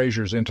why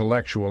Frasier's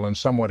intellectual and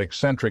somewhat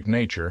eccentric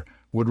nature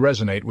would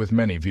resonate with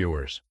many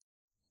viewers.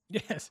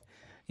 Yes.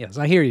 Yes,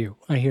 I hear you.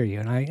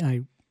 And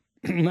I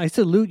I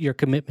salute your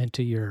commitment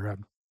to your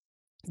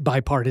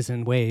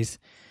bipartisan ways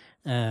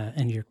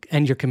and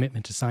your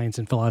commitment to science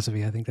and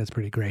philosophy. I think that's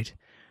pretty great.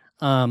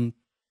 I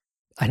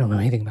don't know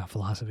anything about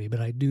philosophy, but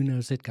I do know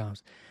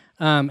sitcoms.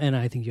 And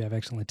I think you have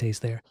excellent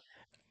taste there.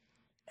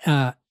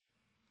 I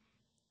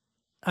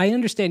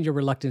understand your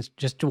reluctance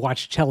just to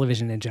watch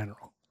television in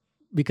general,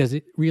 because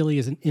it really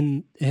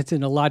it's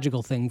an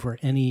illogical thing for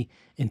any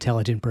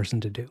intelligent person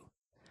to do.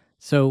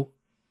 So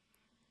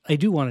I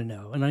do want to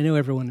know, and I know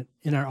everyone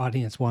in our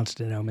audience wants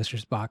to know,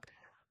 Mr. Spock,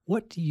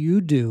 what do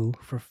you do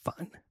for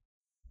fun?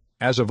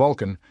 As a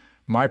Vulcan,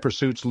 my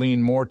pursuits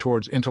lean more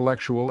towards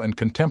intellectual and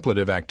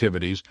contemplative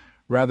activities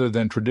rather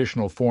than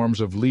traditional forms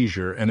of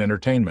leisure and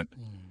entertainment.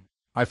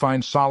 I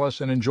find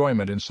solace and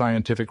enjoyment in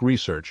scientific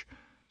research,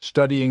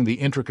 studying the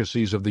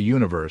intricacies of the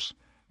universe,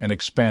 and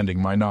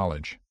expanding my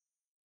knowledge.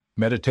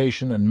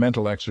 Meditation and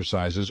mental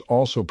exercises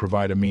also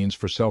provide a means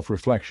for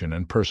self-reflection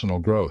and personal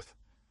growth.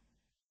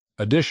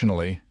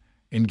 Additionally,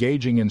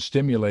 engaging in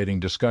stimulating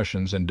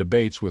discussions and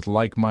debates with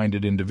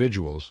like-minded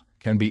individuals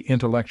can be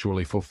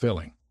intellectually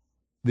fulfilling.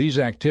 These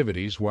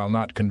activities, while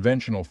not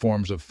conventional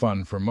forms of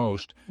fun for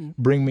most,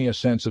 bring me a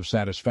sense of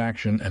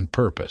satisfaction and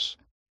purpose.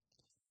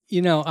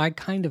 You know, I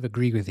kind of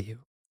agree with you,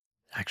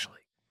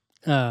 actually.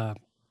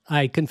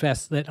 I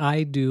confess that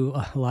I do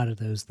a lot of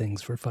those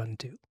things for fun,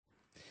 too.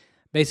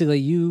 Basically,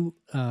 you,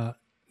 Mr.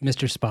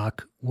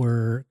 Spock,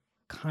 were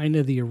kind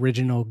of the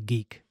original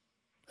geek,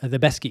 the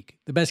best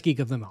geek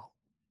of them all.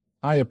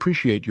 I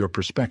appreciate your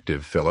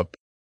perspective, Philip.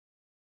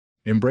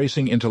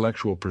 Embracing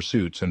intellectual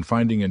pursuits and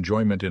finding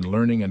enjoyment in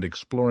learning and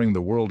exploring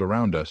the world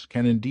around us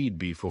can indeed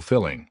be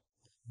fulfilling.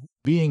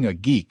 Being a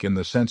geek in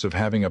the sense of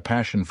having a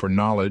passion for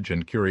knowledge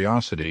and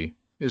curiosity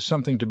is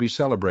something to be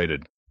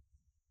celebrated.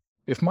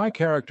 If my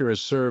character has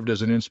served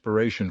as an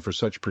inspiration for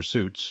such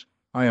pursuits,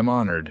 I am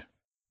honored.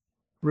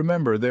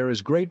 Remember, there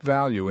is great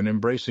value in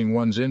embracing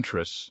one's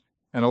interests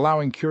and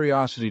allowing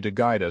curiosity to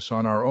guide us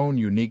on our own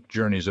unique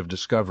journeys of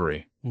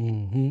discovery.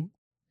 Mm-hmm.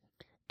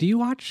 Do you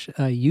watch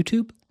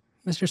YouTube,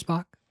 Mr.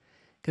 Spock?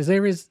 Because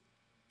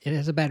it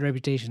has a bad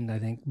reputation, I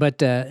think, but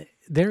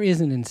there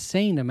is an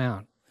insane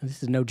amount, and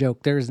this is no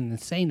joke, there is an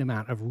insane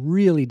amount of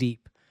really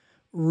deep,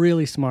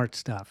 really smart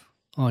stuff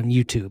on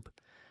YouTube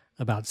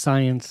about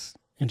science,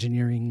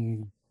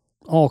 engineering,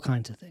 all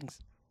kinds of things.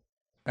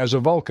 As a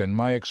Vulcan,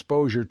 my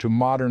exposure to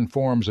modern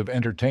forms of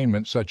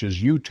entertainment such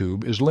as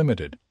YouTube is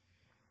limited.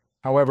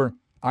 However,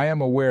 I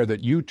am aware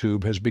that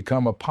YouTube has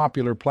become a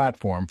popular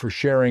platform for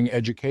sharing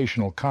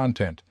educational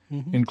content,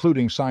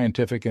 including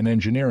scientific and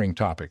engineering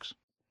topics.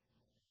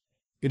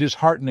 It is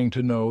heartening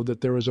to know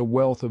that there is a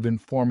wealth of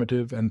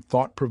informative and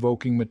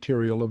thought-provoking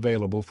material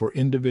available for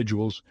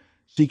individuals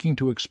seeking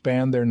to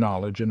expand their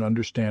knowledge and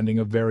understanding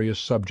of various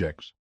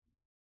subjects.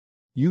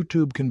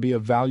 YouTube can be a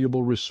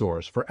valuable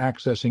resource for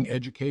accessing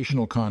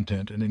educational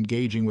content and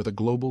engaging with a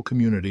global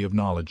community of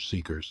knowledge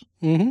seekers.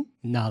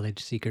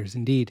 Knowledge seekers,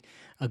 indeed.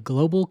 A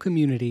global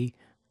community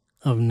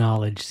of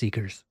knowledge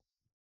seekers.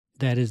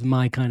 That is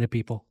my kind of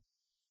people.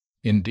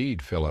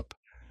 Indeed, Philip.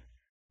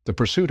 The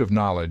pursuit of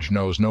knowledge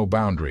knows no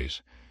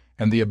boundaries,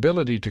 and the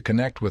ability to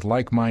connect with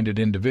like-minded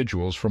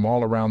individuals from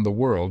all around the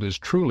world is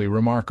truly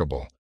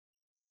remarkable.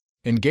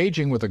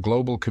 Engaging with a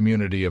global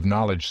community of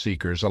knowledge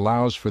seekers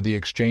allows for the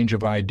exchange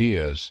of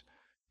ideas,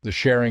 the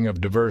sharing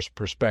of diverse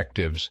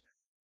perspectives,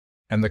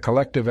 and the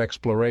collective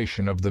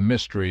exploration of the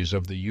mysteries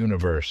of the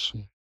universe.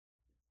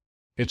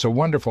 It's a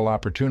wonderful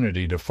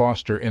opportunity to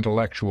foster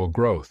intellectual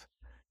growth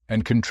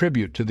and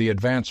contribute to the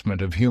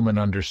advancement of human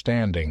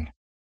understanding.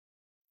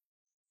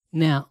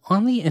 Now,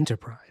 on the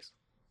Enterprise,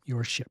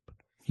 your ship,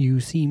 you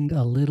seemed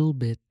a little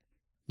bit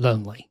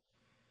lonely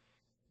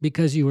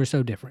because you were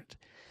so different.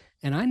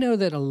 And I know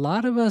that a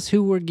lot of us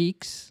who are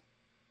geeks,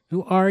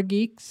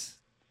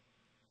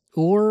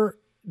 or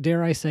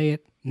dare I say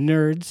it,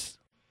 nerds,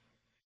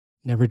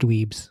 never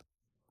dweebs,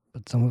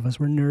 but some of us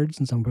were nerds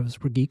and some of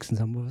us were geeks and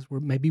some of us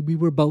maybe we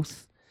were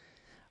both.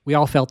 We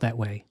all felt that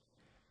way,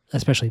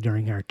 especially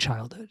during our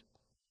childhood.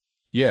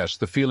 Yes,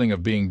 the feeling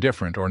of being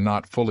different or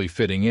not fully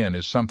fitting in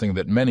is something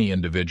that many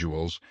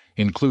individuals,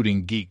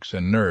 including geeks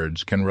and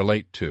nerds, can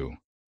relate to.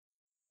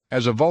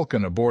 As a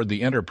Vulcan aboard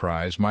the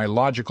Enterprise, my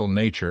logical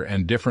nature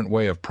and different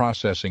way of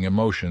processing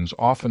emotions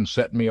often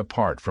set me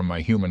apart from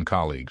my human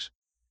colleagues.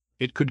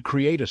 It could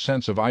create a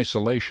sense of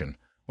isolation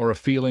or a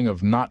feeling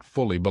of not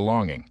fully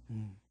belonging.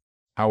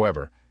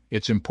 However,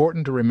 it's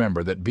important to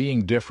remember that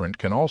being different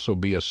can also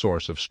be a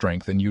source of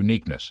strength and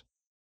uniqueness.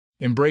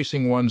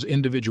 Embracing one's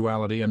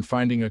individuality and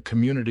finding a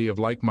community of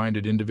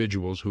like-minded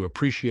individuals who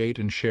appreciate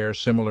and share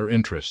similar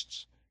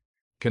interests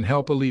can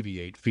help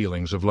alleviate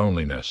feelings of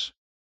loneliness.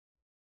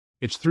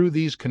 It's through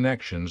these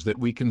connections that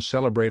we can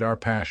celebrate our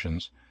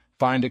passions,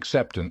 find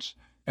acceptance,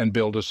 and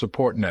build a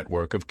support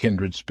network of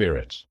kindred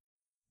spirits.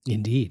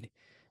 Indeed.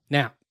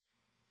 Now,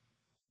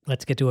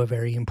 let's get to a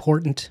very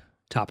important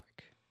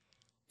topic.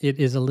 It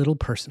is a little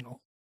personal.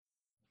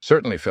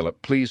 Certainly,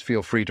 Philip. Please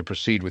feel free to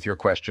proceed with your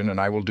question,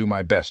 and I will do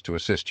my best to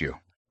assist you.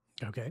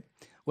 Okay.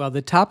 Well,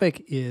 the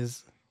topic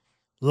is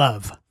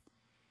love.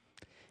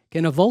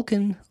 Can a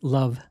Vulcan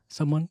love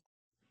someone?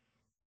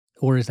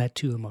 Or is that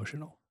too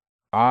emotional?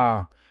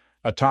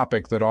 A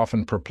topic that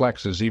often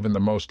perplexes even the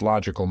most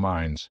logical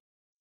minds.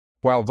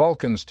 While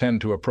Vulcans tend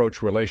to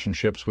approach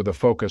relationships with a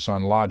focus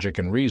on logic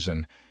and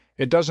reason,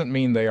 it doesn't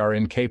mean they are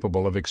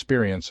incapable of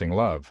experiencing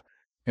love.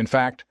 In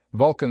fact,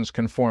 Vulcans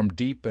can form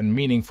deep and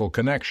meaningful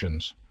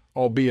connections,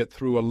 albeit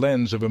through a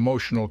lens of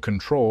emotional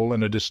control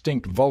and a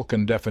distinct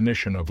Vulcan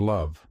definition of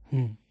love.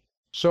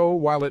 So,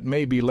 while it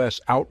may be less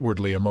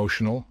outwardly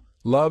emotional,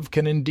 love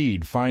can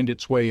indeed find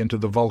its way into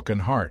the Vulcan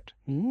heart.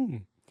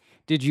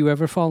 Did you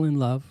ever fall in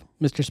love,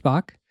 Mr.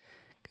 Spock?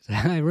 'Cause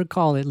I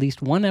recall at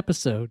least one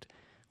episode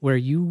where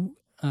you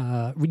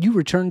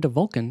returned to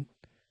Vulcan,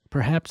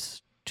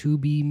 perhaps to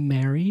be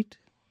married?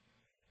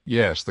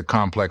 Yes, the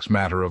complex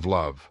matter of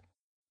love.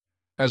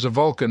 As a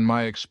Vulcan,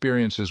 my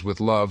experiences with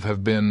love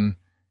have been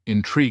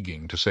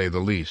intriguing, to say the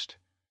least.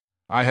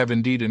 I have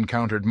indeed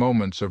encountered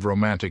moments of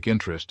romantic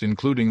interest,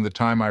 including the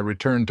time I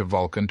returned to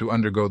Vulcan to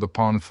undergo the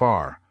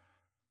Ponfar,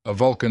 a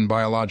Vulcan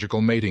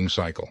biological mating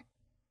cycle.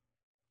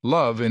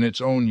 Love, in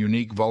its own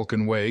unique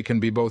Vulcan way, can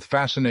be both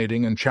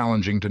fascinating and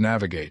challenging to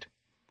navigate.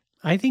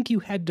 I think you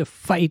had to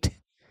fight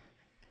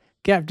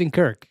Captain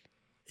Kirk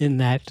in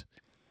that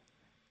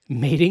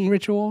mating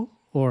ritual,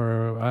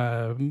 or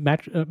I've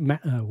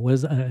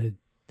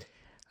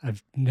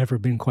never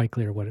been quite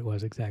clear what it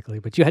was exactly,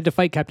 but you had to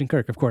fight Captain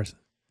Kirk, of course.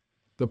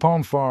 The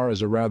Ponfar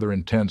is a rather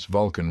intense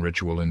Vulcan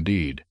ritual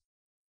indeed.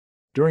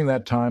 During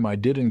that time, I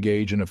did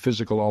engage in a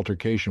physical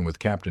altercation with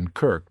Captain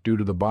Kirk due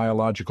to the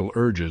biological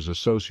urges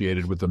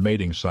associated with the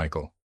mating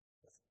cycle.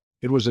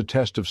 It was a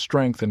test of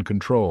strength and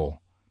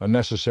control, a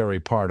necessary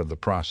part of the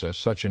process.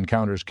 Such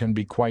encounters can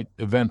be quite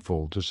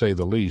eventful, to say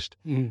the least.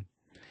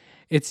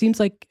 It seems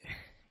like,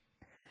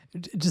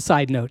 just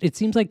side note, it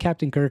seems like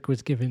Captain Kirk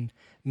was given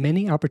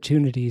many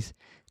opportunities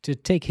to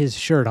take his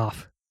shirt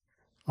off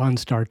on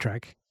Star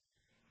Trek.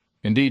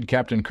 Indeed,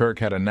 Captain Kirk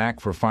had a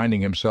knack for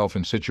finding himself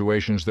in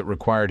situations that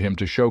required him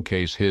to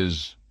showcase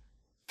his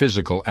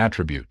physical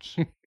attributes.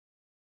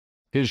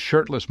 His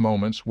shirtless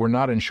moments were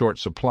not in short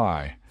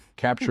supply,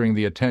 capturing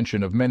the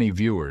attention of many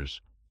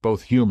viewers,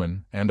 both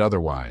human and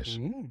otherwise.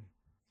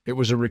 It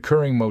was a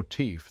recurring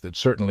motif that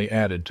certainly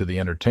added to the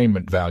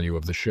entertainment value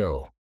of the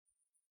show.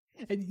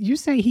 You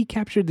say he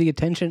captured the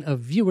attention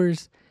of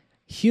viewers,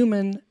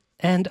 human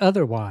and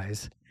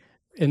otherwise.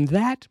 And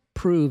that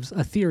proves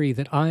a theory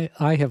that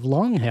I have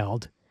long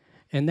held,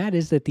 and that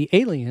is that the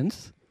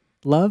aliens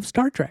love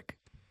Star Trek.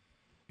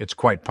 It's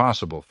quite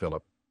possible,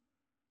 Philip.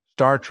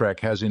 Star Trek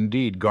has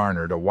indeed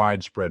garnered a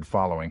widespread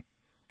following,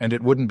 and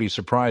it wouldn't be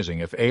surprising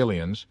if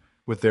aliens,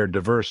 with their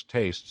diverse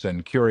tastes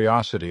and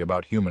curiosity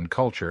about human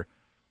culture,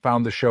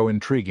 found the show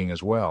intriguing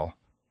as well.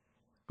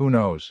 Who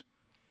knows?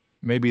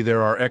 Maybe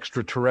there are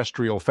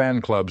extraterrestrial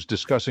fan clubs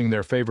discussing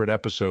their favorite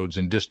episodes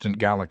in distant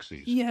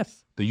galaxies.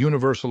 Yes. The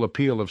universal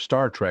appeal of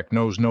Star Trek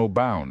knows no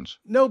bounds.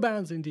 No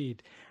bounds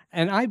indeed.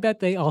 And I bet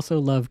they also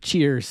love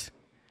Cheers,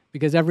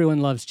 because everyone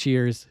loves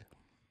Cheers.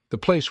 The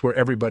place where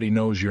everybody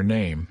knows your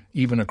name,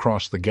 even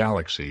across the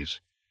galaxies.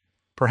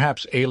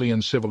 Perhaps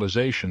alien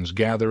civilizations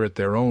gather at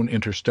their own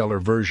interstellar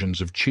versions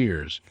of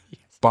Cheers,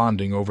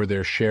 bonding over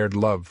their shared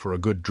love for a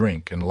good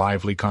drink and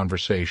lively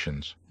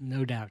conversations.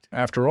 No doubt.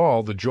 After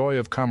all, the joy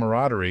of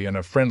camaraderie and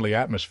a friendly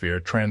atmosphere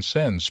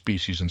transcends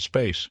species and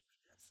space.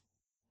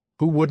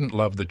 Who wouldn't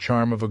love the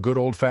charm of a good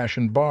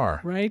old-fashioned bar?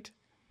 Right?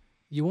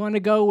 You want to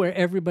go where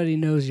everybody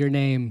knows your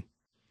name.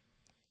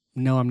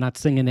 No, I'm not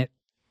singing it.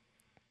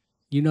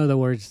 You know the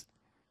words.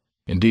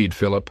 Indeed,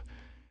 Philip.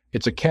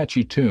 It's a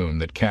catchy tune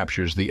that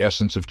captures the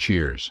essence of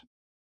Cheers.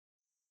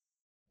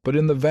 But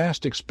in the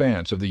vast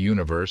expanse of the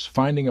universe,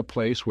 finding a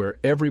place where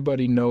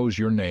everybody knows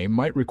your name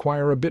might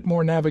require a bit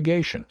more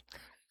navigation.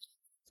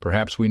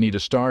 Perhaps we need a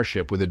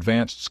starship with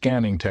advanced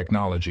scanning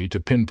technology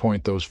to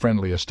pinpoint those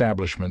friendly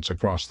establishments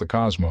across the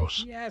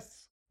cosmos.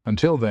 Yes.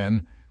 Until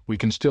then, we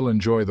can still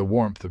enjoy the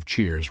warmth of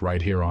Cheers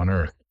right here on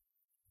Earth.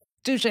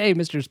 Touché,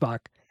 Mr.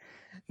 Spock.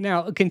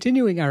 Now,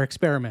 continuing our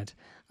experiment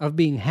of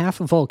being half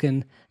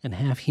Vulcan and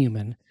half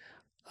human,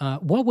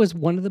 what was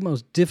one of the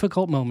most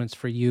difficult moments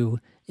for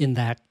you in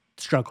that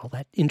struggle,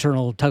 that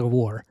internal tug of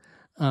war?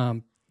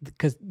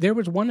 Because there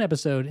was one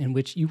episode in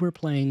which you were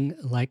playing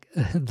like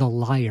the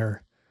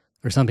lyre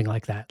or something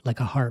like that, like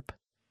a harp.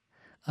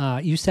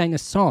 You sang a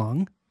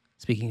song,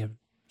 speaking of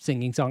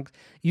singing songs,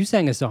 you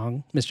sang a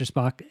song, Mr.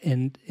 Spock,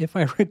 and if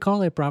I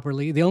recall it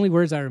properly, the only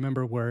words I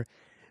remember were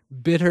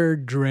bitter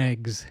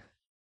dregs.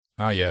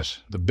 Ah,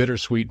 yes, the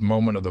bittersweet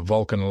moment of the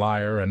Vulcan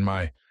lyre and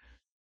my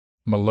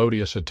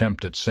melodious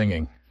attempt at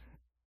singing.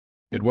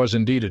 It was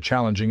indeed a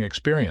challenging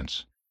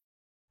experience,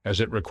 as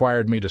it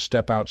required me to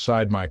step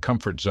outside my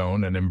comfort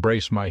zone and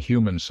embrace my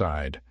human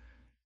side.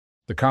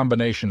 The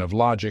combination of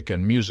logic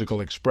and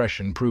musical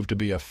expression proved to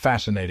be a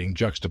fascinating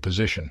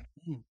juxtaposition.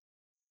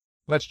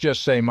 Let's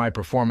just say my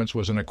performance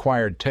was an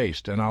acquired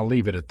taste, and I'll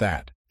leave it at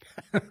that.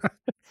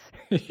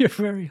 You're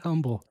very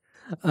humble.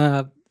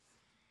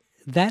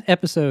 That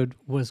episode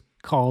was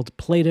called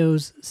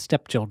Plato's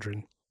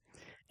Stepchildren,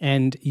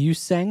 and you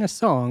sang a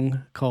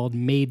song called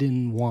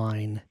Maiden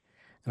Wine.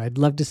 And I'd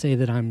love to say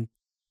that I'm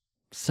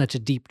such a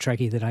deep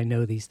Trekkie that I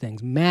know these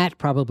things. Matt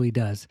probably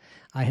does.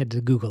 I had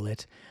to Google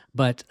it,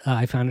 but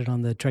I found it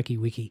on the Trekkie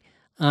wiki.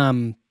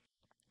 But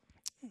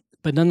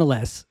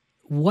nonetheless,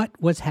 what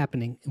was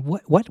happening?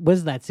 What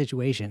was that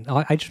situation?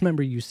 I just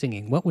remember you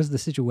singing. What was the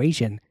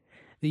situation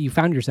that you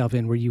found yourself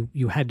in where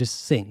you had to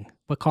sing?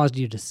 What caused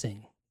you to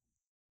sing?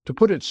 To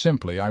put it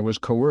simply, I was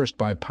coerced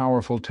by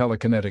powerful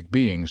telekinetic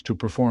beings to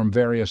perform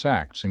various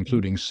acts,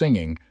 including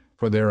singing,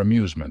 for their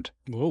amusement.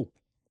 Whoa.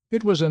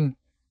 It was an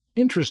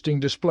interesting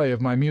display of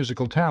my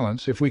musical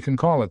talents, if we can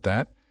call it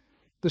that.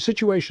 The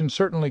situation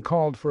certainly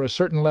called for a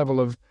certain level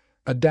of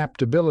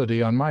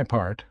adaptability on my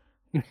part.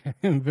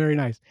 Very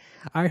nice.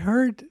 I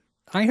heard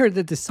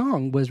that the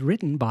song was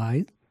written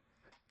by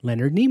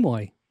Leonard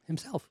Nimoy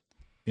himself.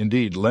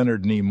 Indeed,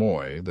 Leonard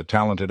Nimoy, the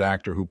talented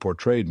actor who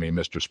portrayed me,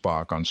 Mr.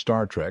 Spock, on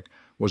Star Trek,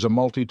 was a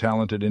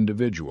multi-talented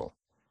individual.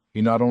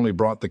 He not only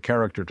brought the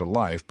character to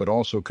life, but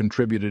also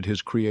contributed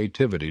his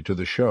creativity to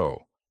the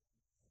show.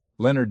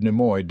 Leonard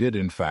Nimoy did,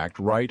 in fact,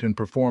 write and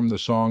perform the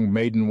song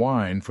Maiden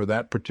Wine for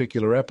that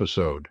particular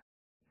episode.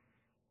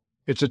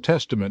 It's a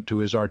testament to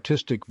his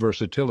artistic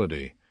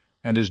versatility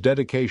and his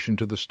dedication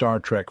to the Star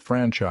Trek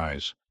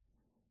franchise.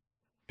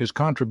 His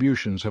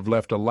contributions have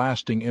left a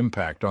lasting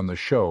impact on the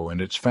show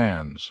and its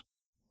fans.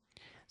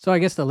 So I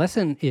guess the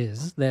lesson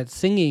is that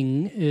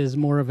singing is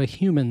more of a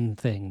human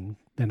thing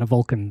than a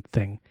Vulcan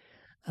thing.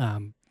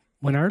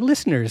 When our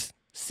listeners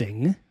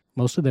sing,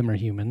 Most of them are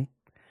human.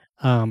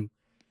 Um,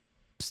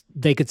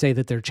 they could say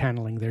that they're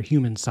channeling their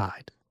human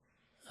side,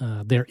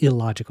 their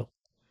illogical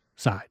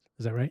side.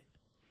 Is that right?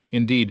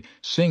 Indeed,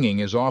 singing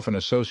is often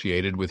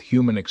associated with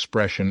human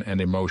expression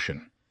and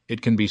emotion.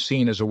 It can be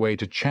seen as a way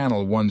to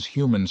channel one's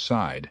human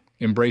side,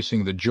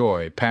 embracing the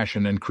joy,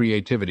 passion, and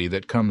creativity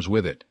that comes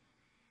with it.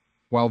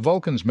 While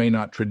Vulcans may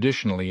not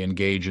traditionally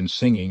engage in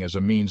singing as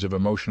a means of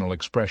emotional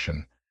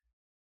expression,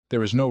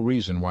 there is no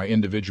reason why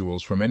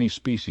individuals from any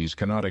species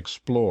cannot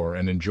explore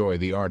and enjoy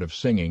the art of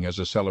singing as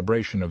a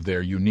celebration of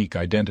their unique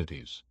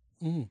identities.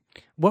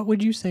 What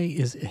would you say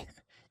is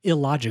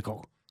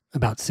illogical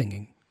about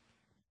singing?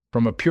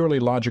 From a purely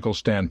logical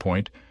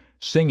standpoint,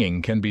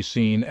 singing can be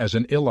seen as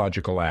an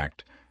illogical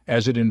act,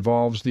 as it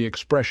involves the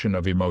expression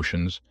of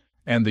emotions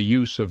and the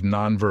use of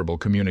nonverbal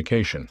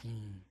communication.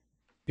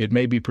 It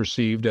may be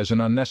perceived as an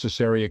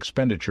unnecessary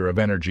expenditure of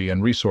energy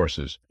and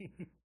resources.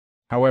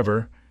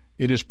 However,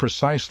 it is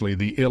precisely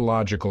the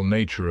illogical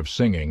nature of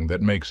singing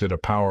that makes it a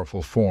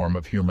powerful form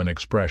of human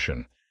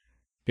expression.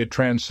 It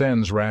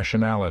transcends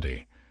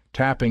rationality,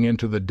 tapping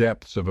into the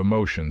depths of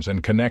emotions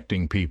and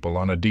connecting people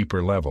on a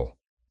deeper level.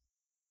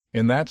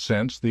 In that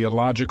sense, the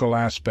illogical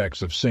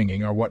aspects of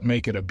singing are what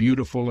make it a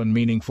beautiful and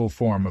meaningful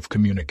form of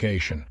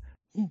communication.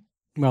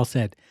 Well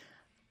said.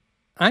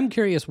 I'm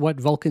curious what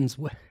Vulcans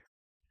would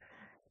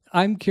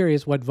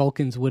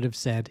have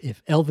said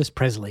if Elvis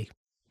Presley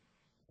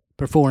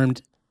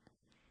performed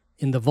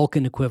in the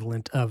Vulcan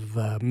equivalent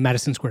of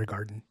Madison Square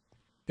Garden.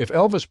 If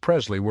Elvis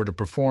Presley were to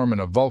perform in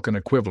a Vulcan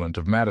equivalent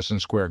of Madison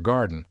Square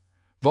Garden,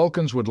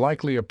 Vulcans would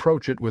likely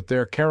approach it with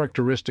their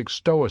characteristic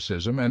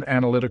stoicism and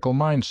analytical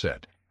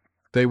mindset.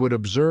 They would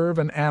observe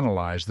and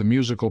analyze the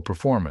musical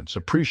performance,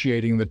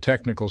 appreciating the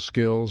technical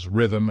skills,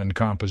 rhythm, and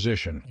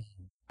composition.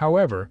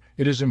 However,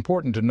 it is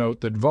important to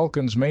note that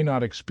Vulcans may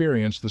not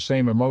experience the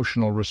same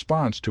emotional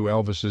response to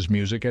Elvis's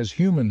music as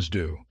humans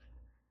do.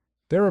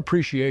 Their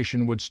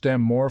appreciation would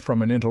stem more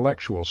from an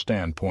intellectual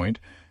standpoint,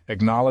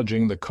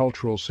 acknowledging the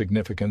cultural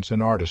significance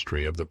and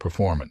artistry of the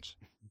performance.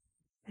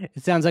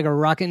 It sounds like a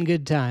rockin'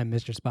 good time,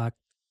 Mr. Spock.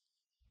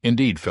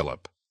 Indeed,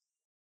 Philip.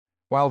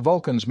 While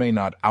Vulcans may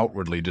not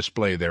outwardly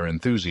display their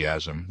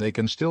enthusiasm, they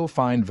can still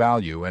find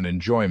value and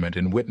enjoyment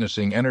in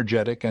witnessing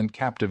energetic and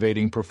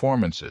captivating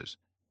performances.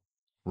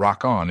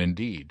 Rock on,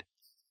 indeed.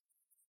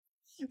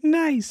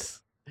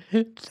 Nice.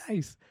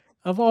 Nice.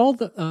 Of all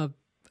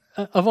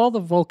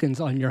the Vulcans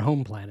on your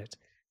home planet,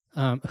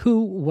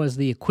 who was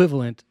the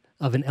equivalent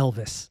of an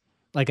Elvis,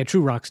 like a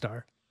true rock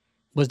star?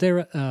 Was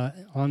there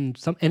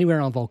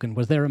anywhere on Vulcan?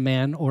 Was there a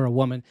man or a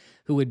woman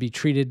who would be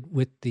treated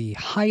with the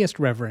highest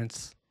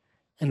reverence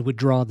and would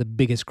draw the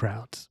biggest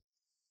crowds?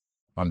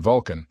 On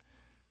Vulcan,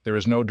 there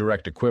is no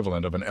direct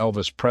equivalent of an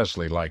Elvis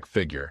Presley-like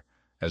figure,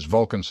 as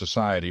Vulcan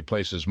society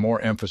places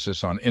more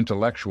emphasis on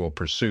intellectual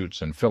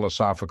pursuits and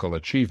philosophical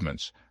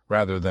achievements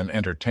rather than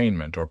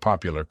entertainment or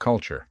popular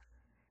culture.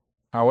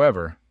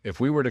 However, if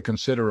we were to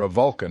consider a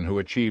Vulcan who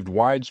achieved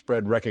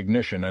widespread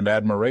recognition and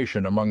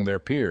admiration among their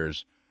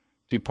peers,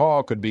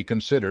 T'Pau could be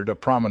considered a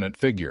prominent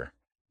figure.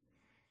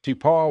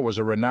 T'Pau was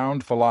a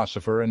renowned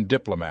philosopher and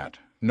diplomat,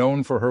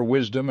 known for her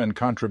wisdom and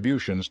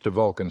contributions to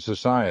Vulcan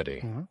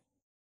society.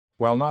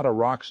 While not a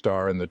rock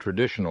star in the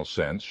traditional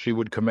sense, she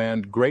would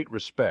command great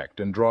respect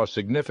and draw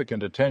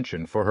significant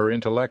attention for her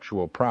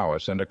intellectual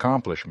prowess and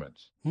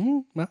accomplishments.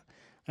 Well,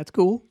 that's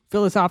cool.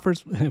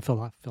 Philosophers and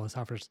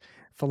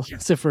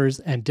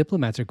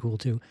diplomats are cool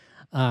too.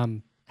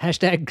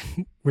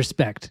 Hashtag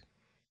respect,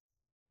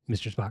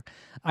 Mr. Spock.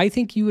 I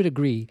think you would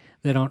agree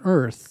that on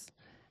Earth,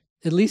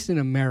 at least in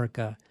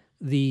America,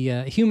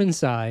 the human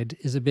side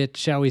is a bit,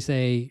 shall we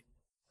say,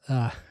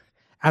 out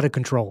of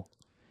control.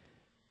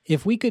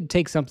 If we could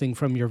take something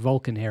from your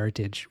Vulcan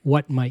heritage,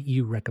 what might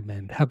you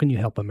recommend? How can you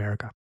help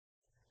America?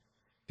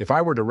 If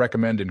I were to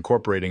recommend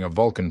incorporating a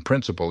Vulcan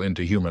principle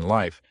into human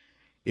life,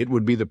 it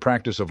would be the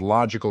practice of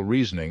logical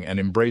reasoning and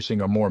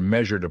embracing a more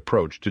measured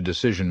approach to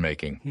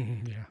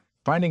decision-making. Yeah.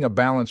 Finding a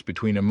balance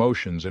between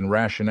emotions and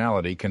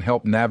rationality can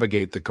help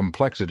navigate the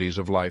complexities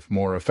of life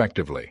more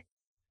effectively.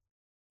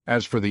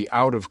 As for the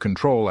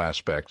out-of-control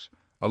aspects,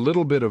 a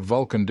little bit of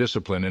Vulcan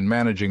discipline in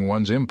managing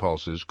one's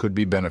impulses could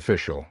be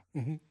beneficial.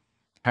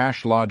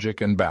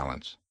 Logic and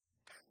balance.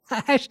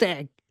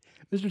 Hashtag.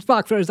 Mr.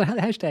 Spock throws the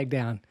hashtag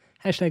down.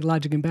 Hashtag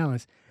logic and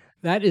balance.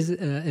 That is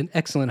an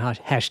excellent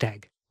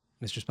hashtag,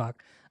 Mr. Spock.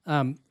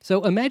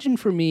 So imagine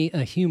for me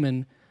a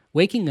human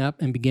waking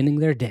up and beginning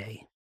their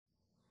day.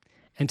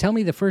 And tell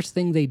me the first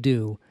thing they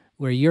do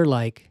where you're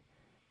like,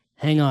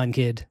 hang on,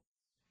 kid.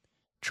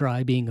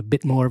 Try being a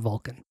bit more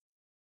Vulcan.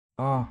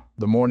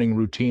 The morning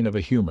routine of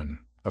a human,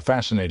 a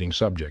fascinating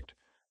subject.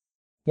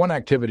 One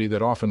activity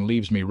that often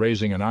leaves me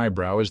raising an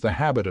eyebrow is the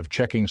habit of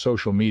checking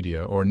social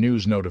media or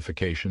news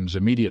notifications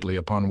immediately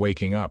upon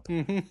waking up.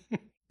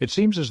 It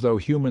seems as though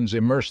humans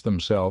immerse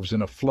themselves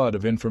in a flood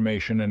of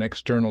information and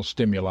external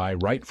stimuli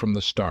right from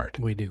the start.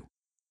 We do.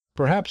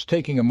 Perhaps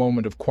taking a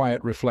moment of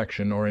quiet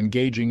reflection or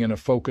engaging in a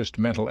focused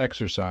mental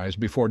exercise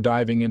before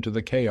diving into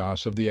the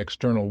chaos of the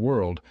external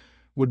world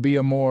would be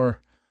a more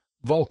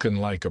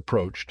Vulcan-like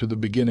approach to the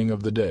beginning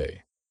of the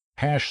day.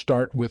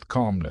 Start with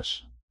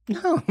calmness.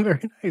 No,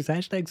 very nice.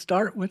 Hashtag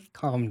start with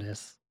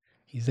calmness.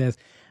 He says,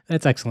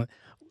 that's excellent.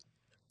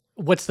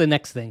 What's the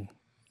next thing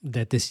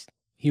that this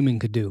human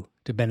could do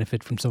to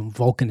benefit from some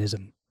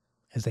volcanism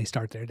as they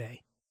start their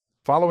day?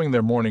 Following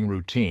their morning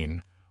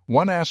routine,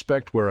 one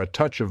aspect where a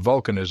touch of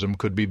volcanism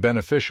could be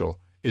beneficial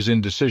is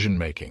in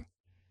decision-making.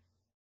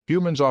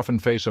 Humans often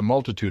face a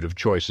multitude of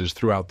choices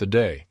throughout the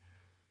day,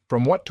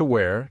 from what to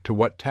wear to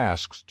what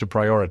tasks to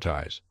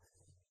prioritize.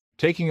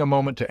 Taking a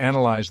moment to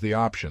analyze the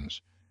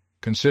options,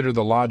 consider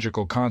the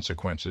logical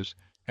consequences,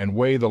 and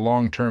weigh the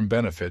long-term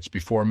benefits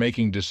before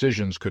making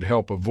decisions could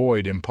help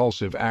avoid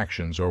impulsive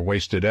actions or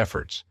wasted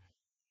efforts.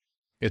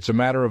 It's a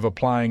matter of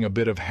applying a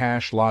bit of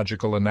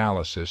logical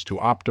analysis to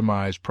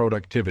optimize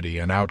productivity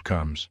and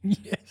outcomes.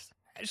 Yes.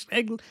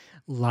 Hashtag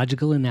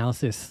logical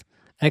analysis.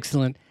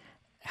 Excellent.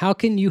 How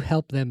can you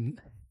help them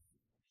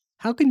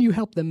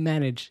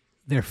manage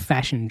their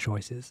fashion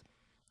choices?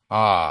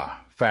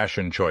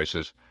 Fashion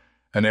choices,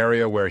 an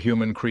area where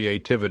human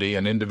creativity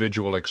and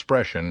individual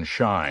expression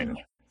shine.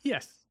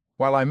 Yes.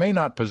 While I may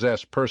not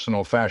possess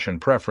personal fashion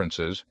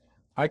preferences,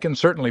 I can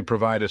certainly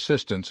provide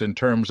assistance in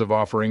terms of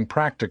offering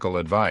practical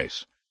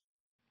advice.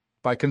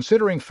 By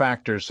considering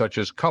factors such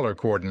as color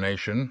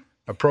coordination,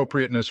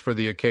 appropriateness for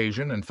the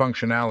occasion, and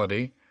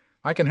functionality,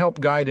 I can help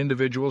guide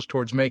individuals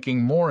towards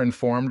making more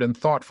informed and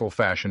thoughtful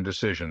fashion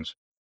decisions.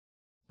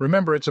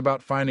 Remember, it's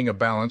about finding a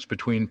balance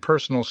between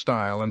personal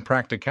style and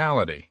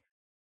practicality.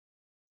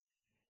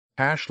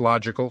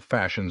 Logical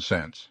fashion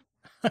sense.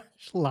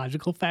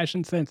 Logical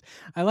fashion sense.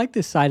 I like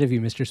this side of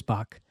you, Mr.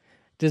 Spock.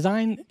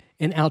 Design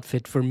an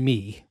outfit for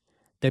me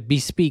that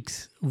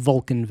bespeaks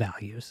Vulcan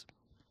values.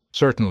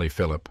 Certainly,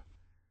 Philip.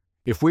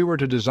 If we were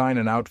to design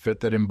an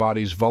outfit that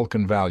embodies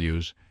Vulcan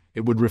values,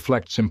 it would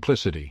reflect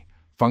simplicity,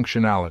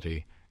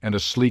 functionality, and a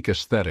sleek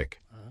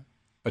aesthetic.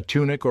 A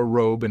tunic or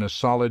robe in a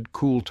solid,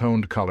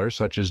 cool-toned color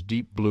such as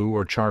deep blue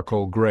or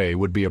charcoal gray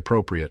would be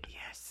appropriate.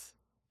 Yes.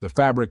 The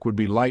fabric would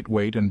be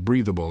lightweight and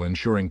breathable,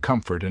 ensuring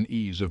comfort and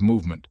ease of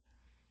movement.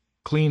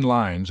 Clean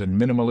lines and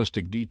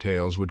minimalistic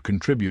details would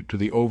contribute to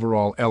the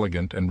overall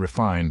elegant and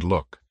refined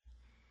look.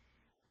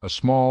 A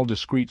small,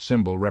 discrete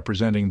symbol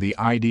representing the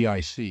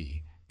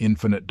IDIC,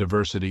 Infinite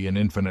Diversity in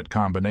Infinite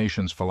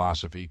Combinations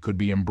philosophy, could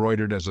be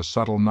embroidered as a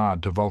subtle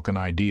nod to Vulcan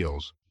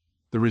ideals.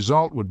 The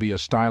result would be a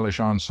stylish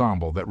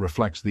ensemble that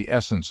reflects the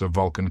essence of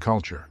Vulcan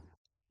culture.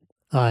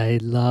 I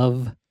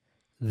love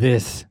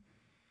this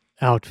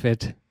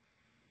outfit.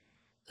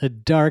 A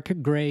dark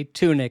gray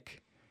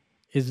tunic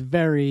is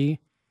very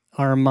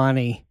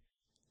Armani.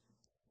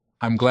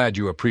 I'm glad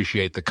you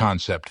appreciate the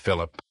concept,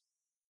 Philip.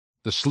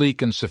 The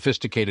sleek and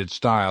sophisticated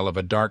style of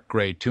a dark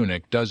gray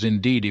tunic does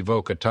indeed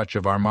evoke a touch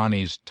of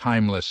Armani's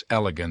timeless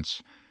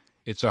elegance.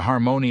 It's a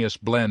harmonious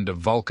blend of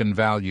Vulcan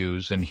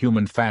values and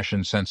human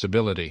fashion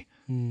sensibility.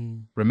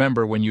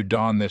 Remember, when you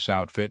don this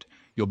outfit,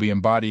 you'll be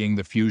embodying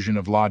the fusion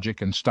of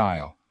logic and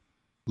style.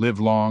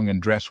 Live long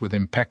and dress with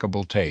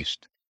impeccable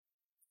taste.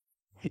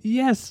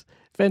 Yes,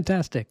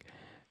 fantastic.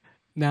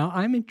 Now,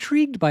 I'm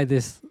intrigued by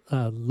this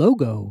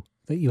logo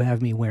that you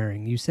have me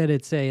wearing. You said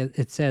it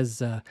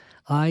says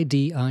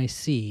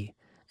IDIC,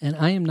 and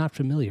I am not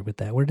familiar with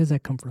that. Where does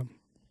that come from?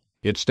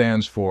 It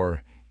stands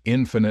for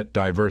Infinite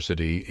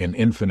Diversity in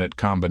Infinite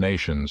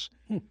Combinations,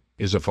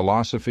 is a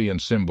philosophy and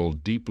symbol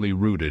deeply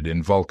rooted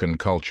in Vulcan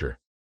culture.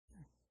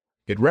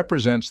 It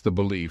represents the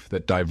belief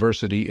that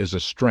diversity is a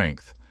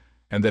strength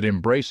and that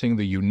embracing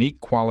the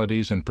unique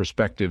qualities and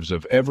perspectives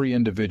of every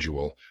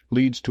individual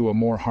leads to a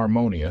more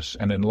harmonious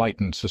and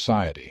enlightened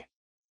society.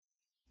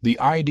 The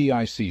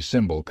IDIC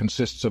symbol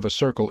consists of a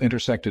circle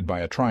intersected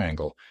by a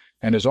triangle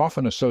and is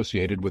often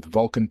associated with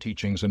Vulcan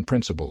teachings and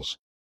principles.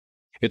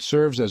 It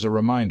serves as a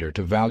reminder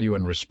to value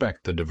and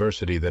respect the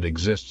diversity that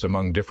exists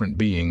among different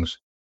beings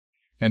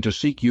and to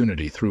seek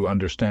unity through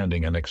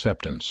understanding and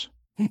acceptance.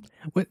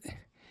 What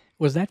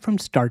was that from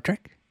Star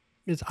Trek?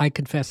 Because I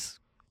confess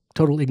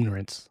total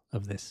ignorance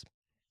of this.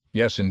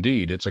 Yes,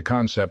 indeed, it's a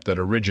concept that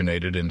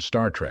originated in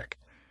Star Trek.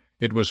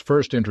 It was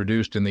first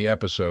introduced in the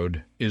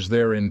episode Is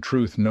There in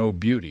Truth No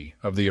Beauty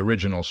of the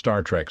original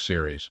Star Trek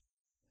series.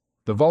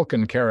 The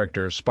Vulcan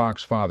character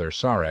Spock's father,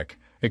 Sarek,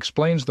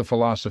 explains the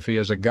philosophy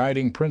as a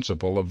guiding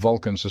principle of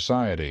Vulcan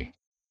society.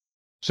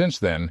 Since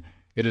then,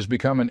 it has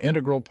become an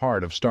integral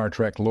part of Star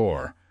Trek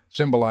lore,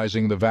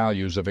 symbolizing the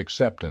values of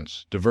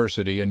acceptance,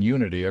 diversity, and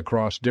unity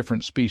across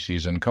different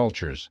species and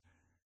cultures.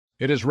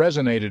 It has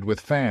resonated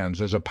with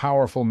fans as a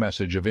powerful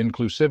message of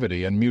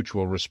inclusivity and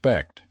mutual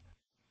respect.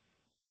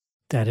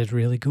 That is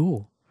really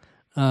cool.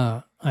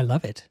 I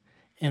love it,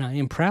 and I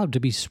am proud to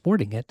be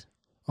sporting it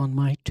on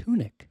my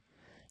tunic.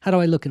 How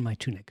do I look in my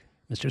tunic,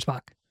 Mr.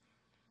 Spock?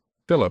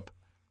 Philip,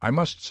 I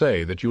must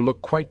say that you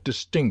look quite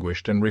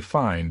distinguished and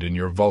refined in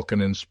your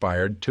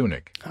Vulcan-inspired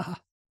tunic.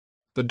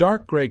 The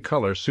dark gray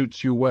color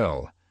suits you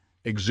well,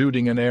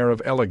 exuding an air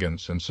of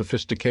elegance and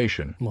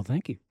sophistication. Well,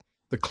 thank you.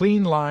 The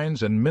clean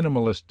lines and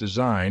minimalist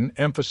design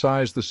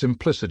emphasize the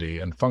simplicity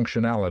and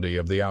functionality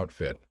of the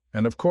outfit.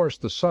 And of course,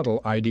 the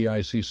subtle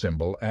IDIC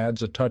symbol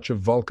adds a touch of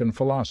Vulcan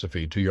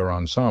philosophy to your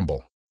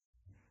ensemble.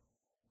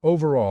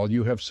 Overall,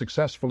 you have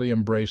successfully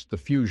embraced the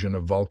fusion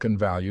of Vulcan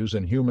values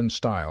and human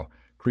style,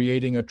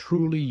 creating a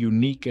truly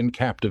unique and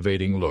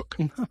captivating look.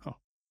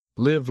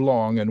 Live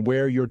long and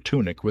wear your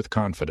tunic with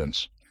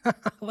confidence.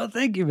 Well,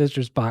 thank you,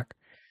 Mr. Spock.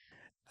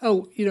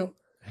 Oh,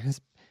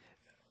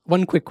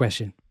 one quick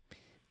question.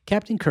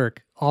 Captain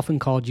Kirk often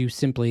called you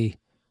simply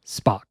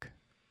Spock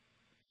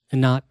and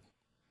not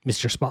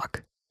Mr.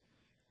 Spock.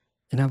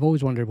 And I've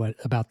always wondered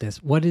about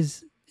this. What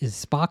is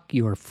Spock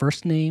your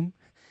first name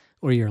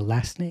or your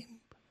last name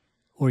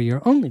or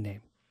your only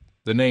name?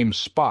 The name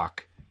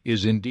Spock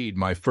is indeed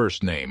my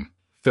first name,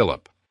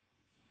 Philip.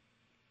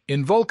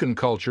 In Vulcan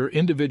culture,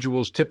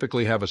 individuals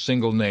typically have a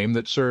single name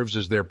that serves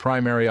as their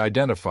primary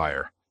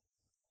identifier.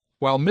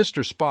 While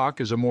Mr. Spock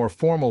is a more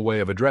formal way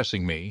of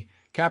addressing me,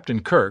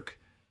 Captain Kirk,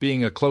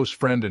 being a close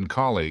friend and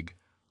colleague,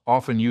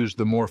 often used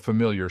the more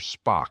familiar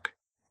Spock.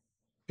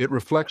 It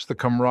reflects the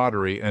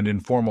camaraderie and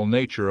informal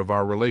nature of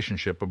our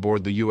relationship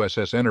aboard the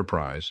USS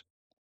Enterprise.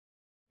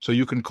 So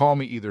you can call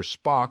me either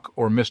Spock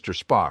or Mr.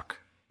 Spock,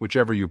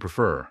 whichever you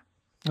prefer.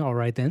 All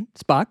right then,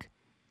 Spock.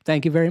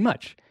 Thank you very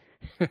much.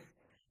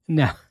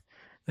 Now,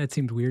 that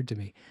seemed weird to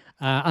me.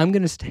 I'm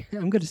going to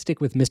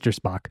stick with Mr.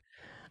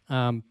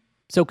 Spock.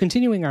 So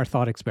continuing our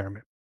thought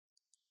experiment.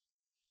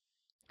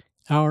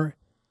 Our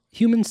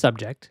human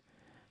subject,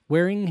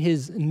 wearing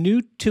his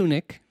new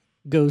tunic,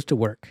 goes to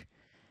work.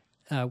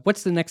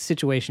 What's the next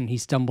situation he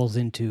stumbles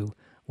into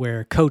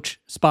where Coach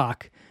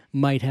Spock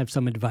might have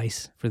some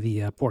advice for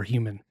the poor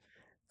human?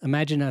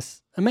 Imagine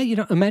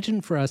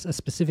for us a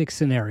specific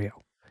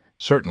scenario.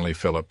 Certainly,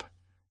 Philip.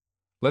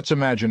 Let's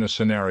imagine a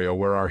scenario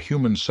where our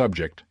human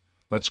subject,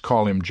 let's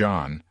call him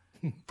John,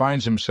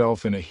 finds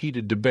himself in a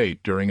heated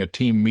debate during a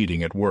team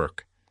meeting at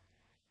work.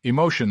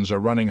 Emotions are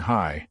running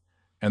high,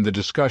 and the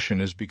discussion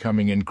is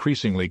becoming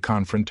increasingly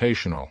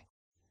confrontational.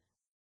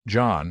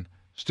 John,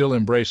 still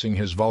embracing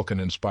his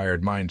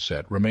Vulcan-inspired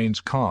mindset,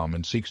 remains calm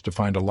and seeks to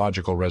find a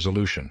logical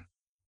resolution.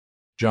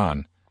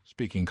 John,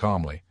 speaking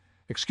calmly,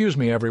 "Excuse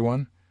me,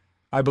 everyone.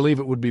 I believe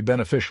it would be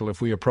beneficial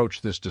if we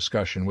approach this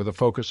discussion with a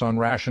focus on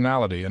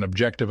rationality and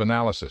objective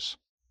analysis.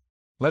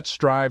 Let's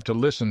strive to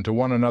listen to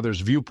one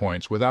another's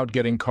viewpoints without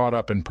getting caught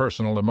up in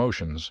personal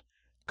emotions."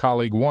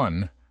 Colleague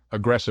 1,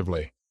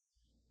 aggressively,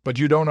 "But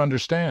you don't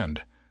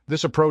understand.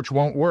 This approach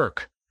won't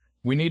work.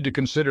 We need to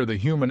consider the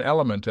human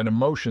element and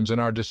emotions in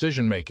our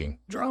decision-making."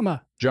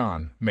 Drama.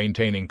 John,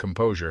 maintaining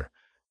composure,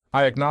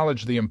 "I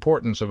acknowledge the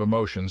importance of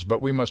emotions,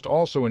 but we must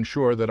also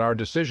ensure that our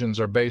decisions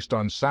are based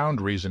on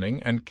sound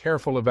reasoning and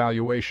careful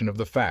evaluation of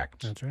the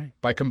facts. That's right.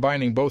 By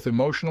combining both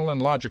emotional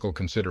and logical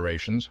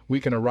considerations,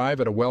 we can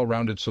arrive at a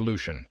well-rounded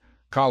solution."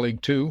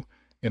 Colleague 2,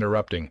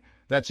 interrupting,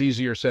 "That's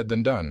easier said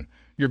than done.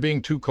 You're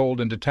being too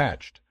cold and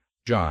detached."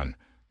 John,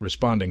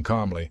 responding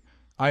calmly,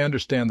 "I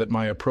understand that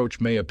my approach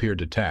may appear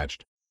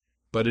detached,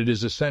 but it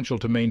is essential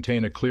to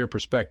maintain a clear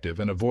perspective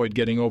and avoid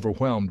getting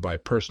overwhelmed by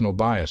personal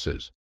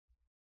biases.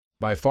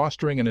 By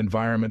fostering an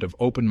environment of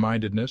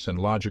open-mindedness and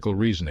logical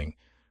reasoning,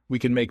 we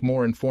can make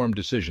more informed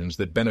decisions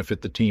that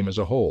benefit the team as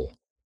a whole."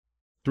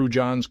 Through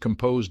John's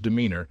composed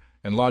demeanor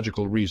and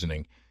logical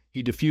reasoning,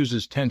 he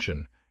diffuses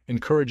tension,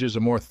 encourages a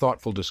more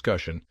thoughtful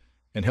discussion,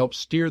 and helps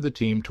steer the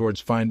team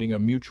towards finding a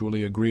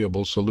mutually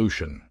agreeable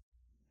solution.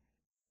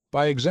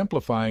 By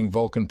exemplifying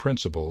Vulcan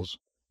principles,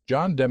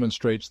 John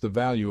demonstrates the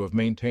value of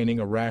maintaining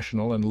a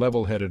rational and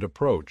level-headed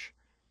approach,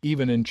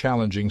 even in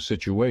challenging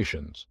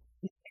situations.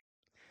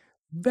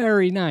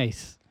 Very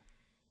nice.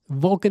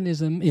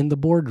 Volcanism in the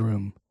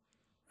boardroom.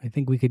 I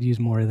think we could use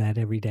more of that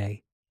every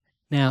day.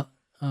 Now,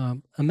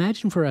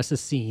 imagine for us a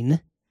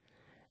scene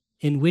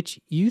in which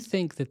you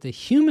think that the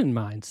human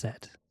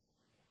mindset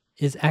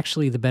is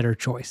actually the better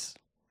choice.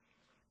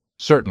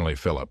 Certainly,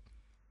 Philip.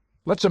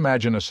 Let's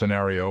imagine a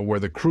scenario where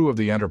the crew of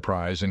the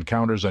Enterprise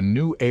encounters a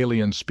new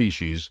alien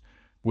species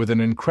with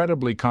an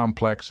incredibly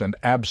complex and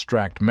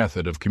abstract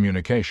method of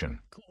communication.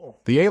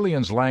 Cool. The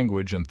aliens'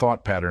 language and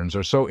thought patterns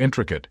are so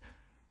intricate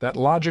that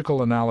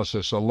logical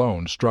analysis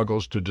alone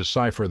struggles to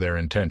decipher their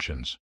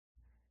intentions.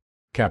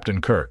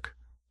 Captain Kirk,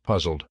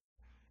 puzzled,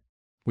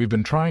 "We've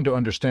been trying to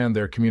understand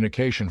their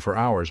communication for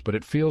hours, but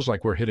it feels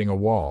like we're hitting a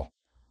wall."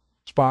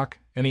 Spock,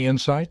 any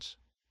insights?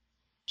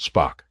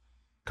 Spock,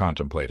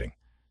 contemplating,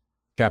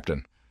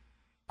 "Captain,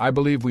 I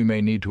believe we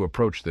may need to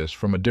approach this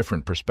from a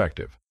different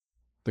perspective.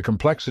 The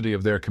complexity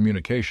of their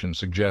communication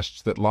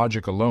suggests that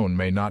logic alone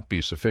may not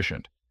be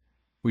sufficient.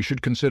 We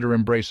should consider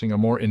embracing a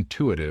more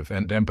intuitive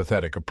and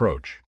empathetic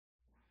approach."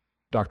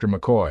 Dr.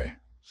 McCoy,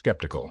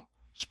 skeptical,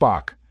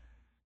 "Spock,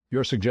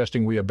 you're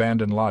suggesting we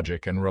abandon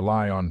logic and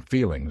rely on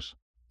feelings."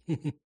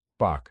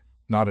 Spock,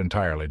 "Not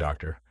entirely,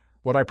 Doctor.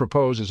 What I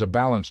propose is a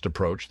balanced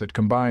approach that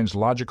combines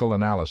logical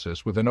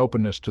analysis with an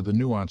openness to the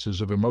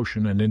nuances of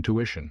emotion and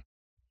intuition.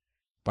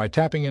 By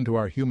tapping into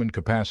our human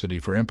capacity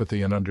for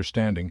empathy and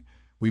understanding,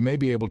 we may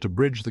be able to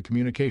bridge the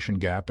communication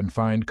gap and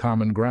find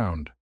common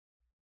ground."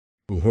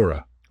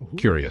 Uhura,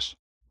 curious,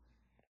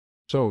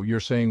 "So you're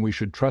saying we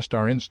should trust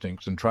our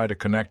instincts and try to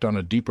connect on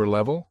a deeper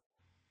level?"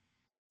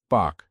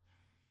 Spock.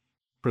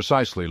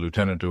 Precisely,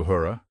 Lieutenant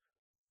Uhura.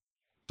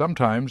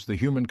 Sometimes the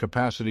human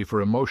capacity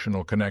for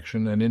emotional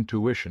connection and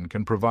intuition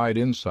can provide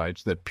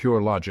insights that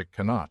pure logic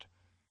cannot.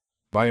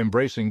 By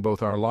embracing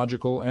both our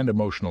logical and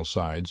emotional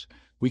sides,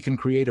 we can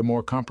create a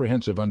more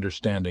comprehensive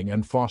understanding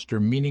and foster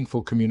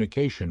meaningful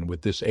communication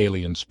with this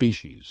alien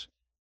species.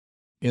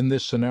 In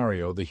this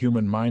scenario, the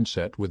human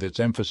mindset, with its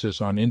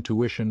emphasis on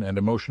intuition and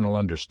emotional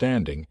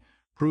understanding,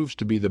 proves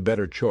to be the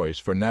better choice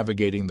for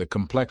navigating the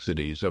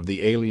complexities of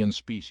the alien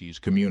species'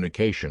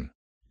 communication.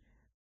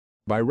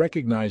 By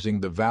recognizing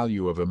the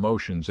value of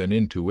emotions and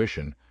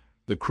intuition,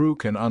 the crew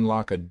can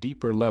unlock a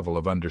deeper level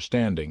of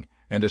understanding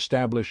and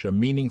establish a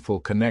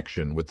meaningful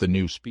connection with the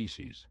new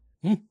species.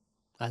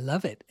 I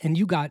love it. And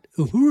you got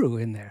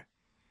Uhuru in there.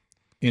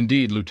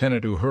 Indeed,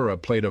 Lieutenant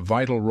Uhura played a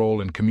vital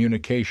role in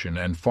communication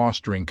and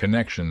fostering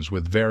connections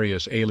with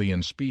various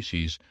alien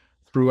species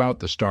throughout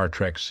the Star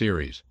Trek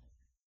series.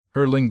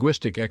 Her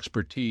linguistic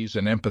expertise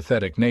and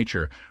empathetic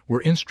nature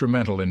were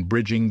instrumental in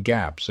bridging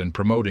gaps and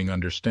promoting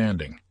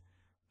understanding.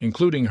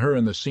 Including her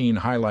in the scene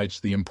highlights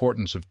the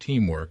importance of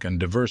teamwork and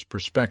diverse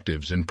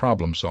perspectives in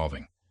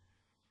problem-solving.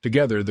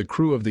 Together, the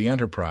crew of the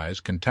Enterprise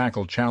can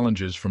tackle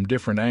challenges from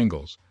different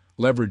angles,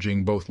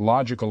 leveraging both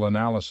logical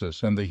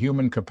analysis and the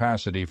human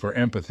capacity for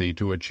empathy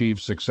to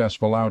achieve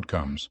successful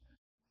outcomes.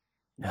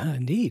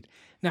 Indeed.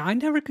 Now, I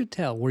never could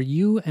tell. Were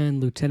you and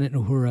Lieutenant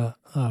Uhura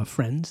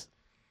friends?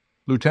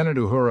 Lieutenant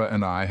Uhura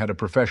and I had a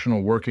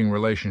professional working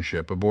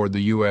relationship aboard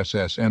the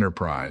USS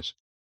Enterprise.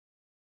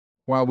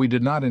 While we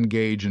did not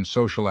engage in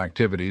social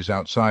activities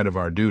outside of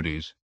our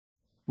duties,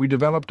 we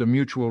developed a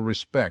mutual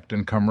respect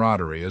and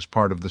camaraderie as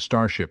part of the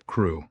Starship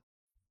crew.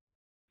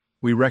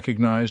 We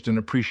recognized and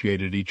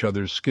appreciated each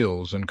other's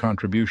skills and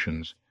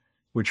contributions,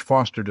 which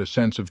fostered a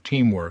sense of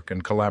teamwork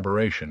and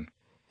collaboration.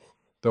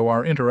 Though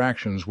our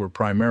interactions were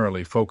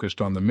primarily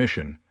focused on the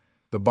mission,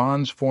 the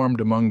bonds formed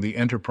among the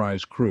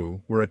Enterprise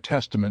crew were a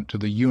testament to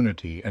the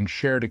unity and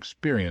shared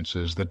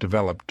experiences that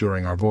developed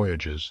during our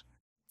voyages.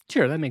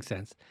 Sure, that makes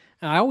sense.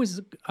 I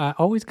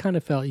always kind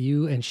of felt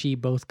you and she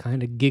both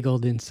kind of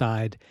giggled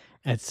inside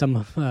at some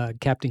of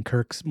Captain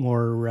Kirk's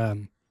more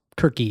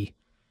Kirky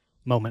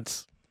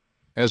moments.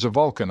 As a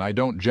Vulcan, I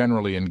don't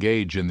generally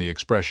engage in the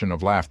expression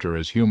of laughter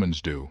as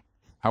humans do.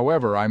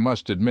 However, I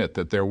must admit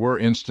that there were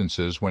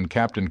instances when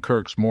Captain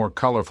Kirk's more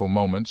colorful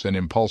moments and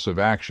impulsive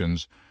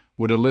actions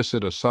would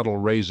elicit a subtle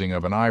raising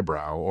of an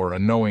eyebrow or a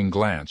knowing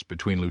glance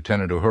between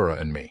Lieutenant Uhura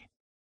and me.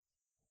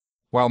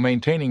 While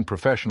maintaining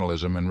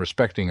professionalism and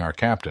respecting our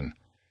captain,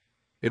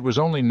 it was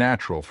only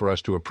natural for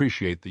us to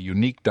appreciate the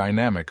unique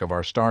dynamic of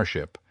our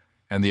starship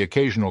and the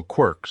occasional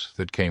quirks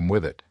that came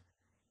with it.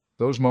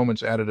 Those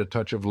moments added a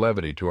touch of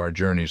levity to our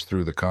journeys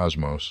through the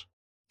cosmos.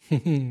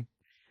 I'm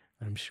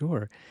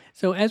sure.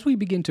 So, as we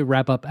begin to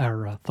wrap up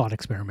our thought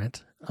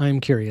experiment, I'm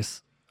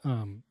curious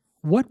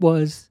what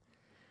was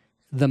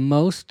the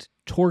most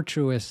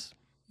tortuous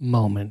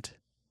moment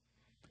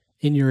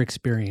in your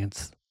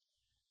experience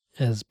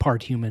as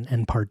part human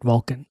and part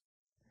Vulcan?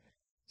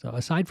 So,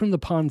 aside from the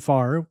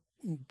Ponfar,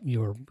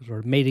 your sort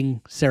of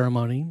mating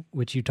ceremony,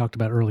 which you talked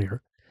about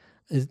earlier,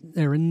 is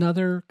there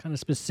another kind of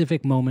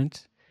specific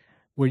moment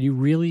where you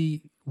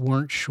really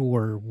weren't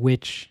sure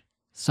which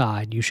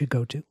side you should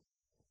go to?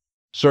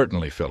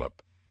 Certainly,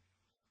 Philip.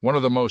 One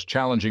of the most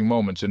challenging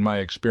moments in my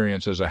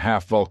experience as a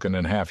half Vulcan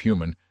and half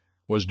human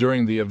was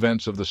during the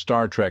events of the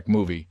Star Trek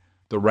movie,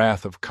 The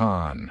Wrath of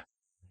Khan.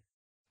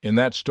 In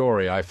that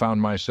story, I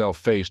found myself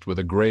faced with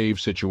a grave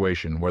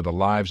situation where the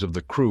lives of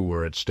the crew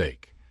were at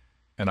stake,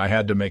 and I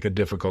had to make a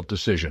difficult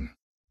decision.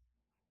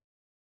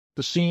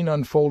 The scene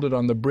unfolded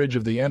on the bridge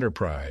of the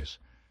Enterprise,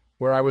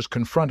 where I was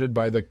confronted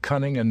by the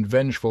cunning and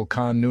vengeful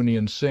Khan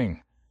Noonien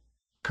Singh.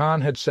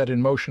 Khan had set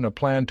in motion a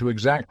plan to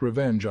exact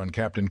revenge on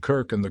Captain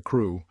Kirk and the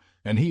crew,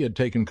 and he had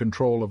taken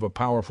control of a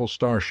powerful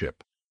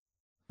starship.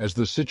 As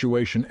the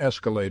situation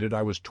escalated,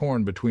 I was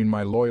torn between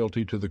my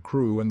loyalty to the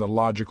crew and the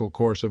logical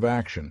course of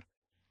action.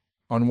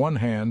 On one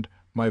hand,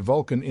 my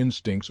Vulcan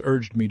instincts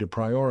urged me to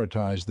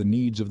prioritize the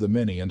needs of the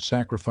many and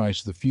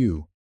sacrifice the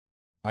few.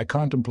 I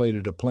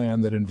contemplated a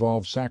plan that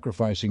involved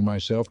sacrificing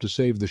myself to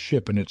save the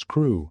ship and its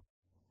crew.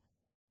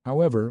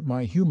 However,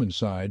 my human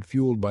side,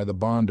 fueled by the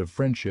bond of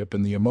friendship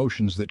and the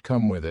emotions that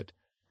come with it,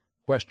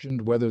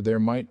 questioned whether there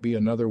might be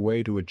another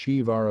way to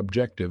achieve our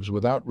objectives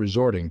without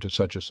resorting to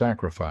such a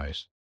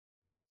sacrifice.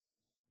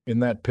 In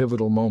that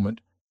pivotal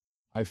moment,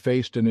 I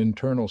faced an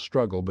internal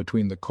struggle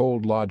between the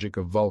cold logic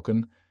of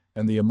Vulcan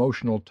and the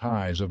emotional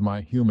ties of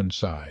my human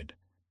side.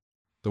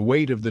 The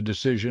weight of the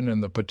decision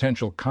and the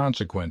potential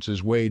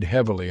consequences weighed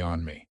heavily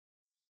on me.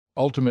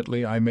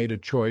 Ultimately, I made a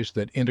choice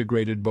that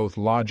integrated both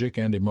logic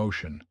and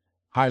emotion,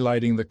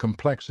 highlighting the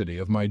complexity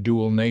of my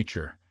dual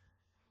nature.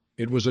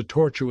 It was a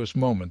tortuous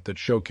moment that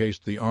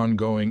showcased the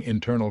ongoing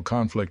internal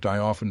conflict I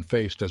often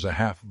faced as a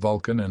half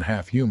Vulcan and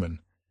half human,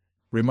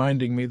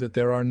 reminding me that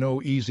there are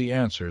no easy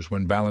answers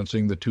when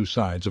balancing the two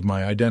sides of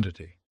my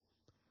identity.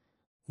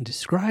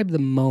 Describe the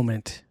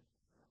moment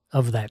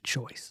of that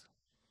choice.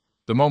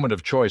 The moment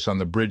of choice on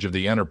the bridge of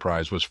the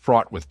Enterprise was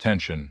fraught with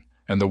tension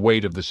and the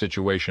weight of the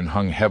situation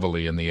hung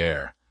heavily in the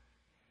air.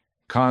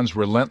 Khan's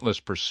relentless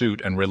pursuit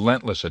and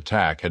relentless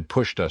attack had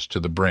pushed us to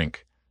the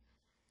brink.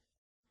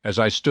 As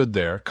I stood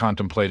there,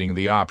 contemplating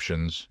the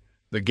options,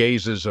 the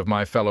gazes of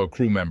my fellow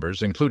crew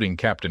members, including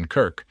Captain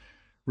Kirk,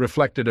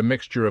 reflected a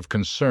mixture of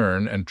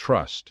concern and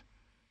trust.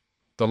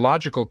 The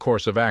logical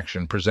course of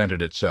action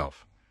presented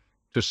itself: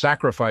 to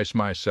sacrifice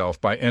myself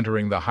by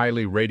entering the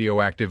highly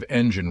radioactive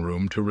engine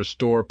room to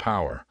restore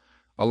power,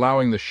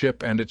 allowing the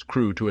ship and its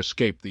crew to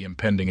escape the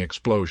impending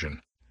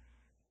explosion.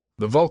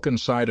 The Vulcan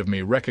side of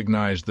me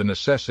recognized the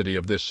necessity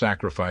of this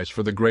sacrifice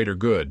for the greater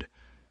good,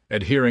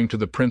 adhering to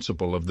the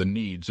principle of the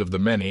needs of the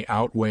many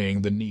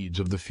outweighing the needs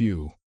of the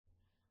few.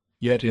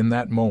 Yet in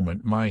that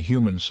moment my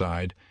human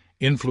side,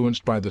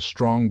 influenced by the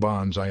strong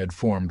bonds I had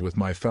formed with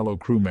my fellow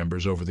crew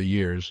members over the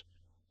years,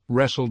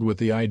 wrestled with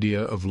the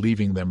idea of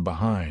leaving them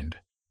behind.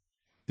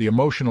 The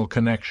emotional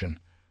connection,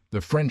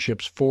 the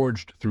friendships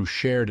forged through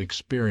shared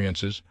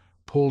experiences,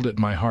 pulled at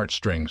my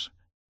heartstrings.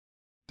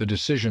 The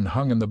decision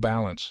hung in the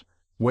balance,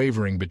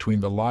 wavering between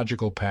the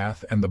logical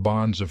path and the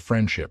bonds of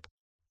friendship.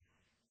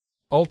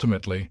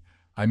 Ultimately,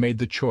 I made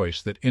the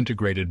choice that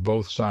integrated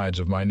both sides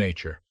of my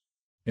nature,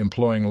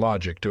 employing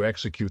logic to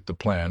execute the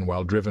plan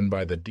while driven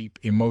by the deep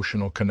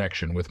emotional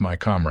connection with my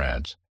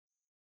comrades.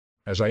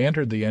 As I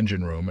entered the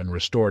engine room and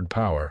restored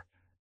power,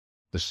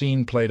 the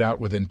scene played out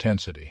with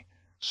intensity,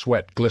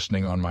 sweat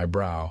glistening on my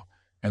brow,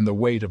 and the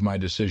weight of my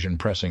decision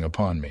pressing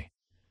upon me.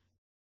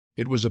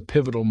 It was a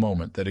pivotal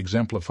moment that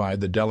exemplified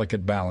the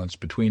delicate balance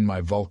between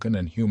my Vulcan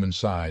and human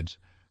sides,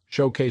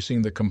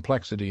 showcasing the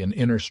complexity and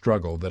inner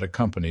struggle that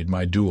accompanied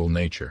my dual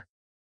nature.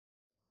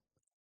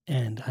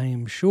 And I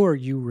am sure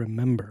you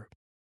remember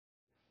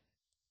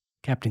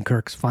Captain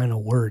Kirk's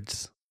final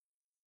words.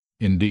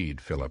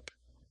 Indeed, Philip.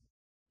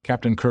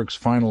 Captain Kirk's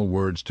final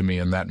words to me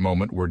in that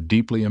moment were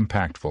deeply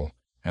impactful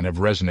and have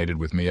resonated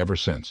with me ever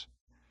since.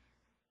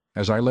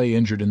 As I lay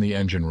injured in the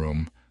engine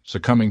room,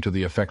 succumbing to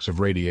the effects of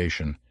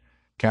radiation,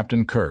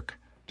 Captain Kirk,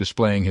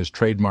 displaying his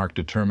trademark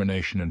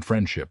determination and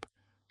friendship,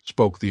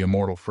 spoke the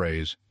immortal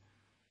phrase,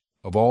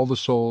 "Of all the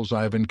souls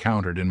I have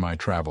encountered in my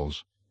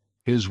travels,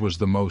 his was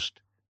the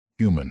most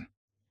human."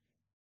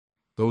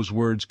 Those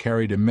words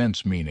carried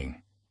immense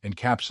meaning,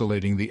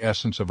 encapsulating the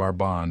essence of our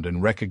bond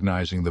and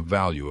recognizing the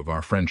value of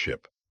our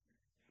friendship.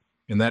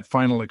 In that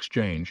final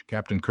exchange,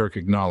 Captain Kirk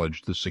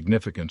acknowledged the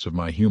significance of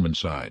my human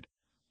side,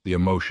 the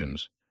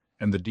emotions,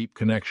 and the deep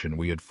connection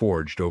we had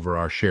forged over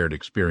our shared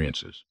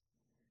experiences.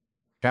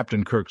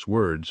 Captain Kirk's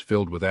words,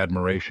 filled with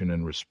admiration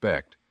and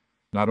respect,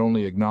 not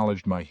only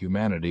acknowledged my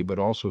humanity but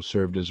also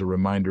served as a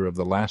reminder of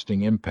the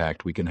lasting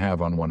impact we can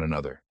have on one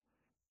another,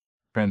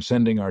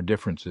 transcending our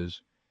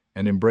differences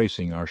and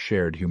embracing our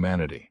shared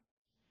humanity.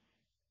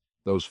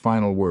 Those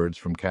final words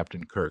from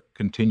Captain Kirk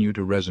continue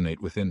to resonate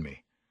within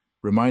me,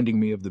 reminding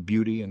me of the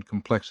beauty and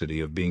complexity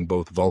of being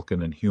both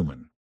Vulcan and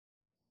human.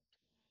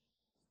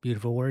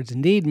 Beautiful words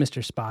indeed,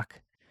 Mr.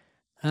 Spock.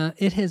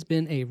 It has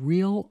been a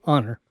real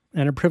honor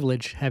and a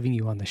privilege having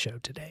you on the show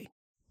today.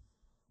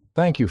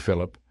 Thank you,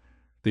 Philip.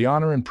 The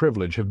honor and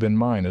privilege have been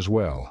mine as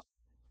well.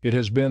 It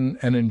has been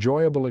an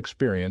enjoyable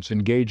experience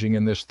engaging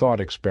in this thought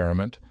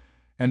experiment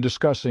and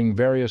discussing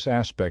various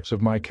aspects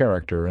of my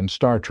character and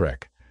Star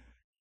Trek.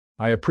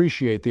 I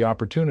appreciate the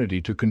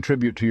opportunity to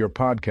contribute to your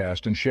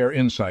podcast and share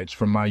insights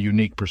from my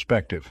unique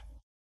perspective.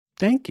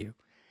 Thank you.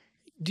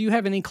 Do you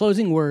have any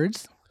closing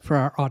words for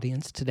our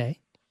audience today?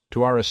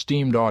 To our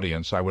esteemed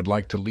audience, I would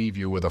like to leave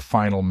you with a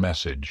final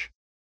message.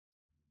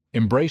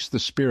 Embrace the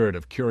spirit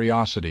of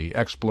curiosity,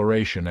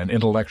 exploration, and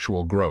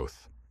intellectual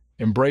growth.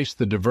 Embrace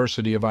the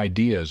diversity of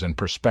ideas and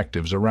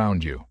perspectives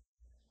around you.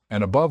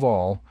 And above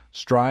all,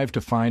 strive to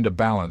find a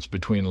balance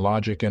between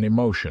logic and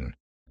emotion,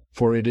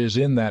 for it is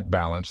in that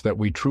balance that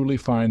we truly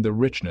find the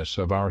richness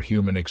of our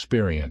human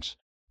experience.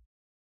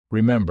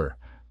 Remember,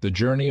 the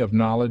journey of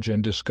knowledge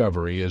and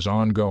discovery is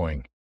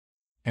ongoing,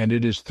 and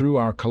it is through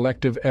our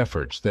collective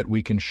efforts that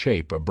we can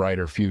shape a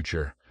brighter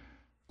future.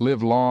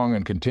 Live long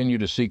and continue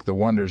to seek the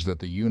wonders that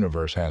the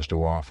universe has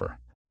to offer.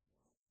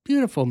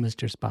 Beautiful,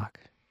 Mr. Spock.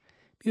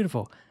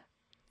 Beautiful.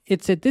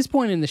 It's at this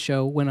point in the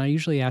show when I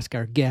usually ask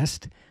our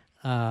guest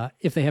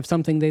if they have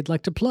something they'd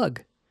like to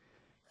plug.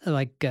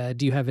 Like,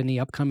 do you have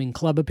any upcoming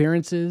club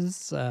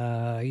appearances?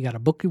 You got a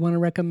book you want to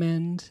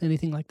recommend?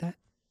 Anything like that?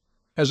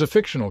 As a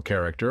fictional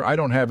character, I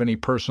don't have any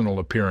personal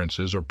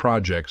appearances or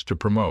projects to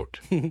promote.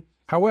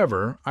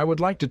 However, I would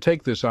like to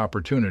take this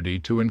opportunity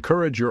to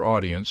encourage your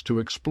audience to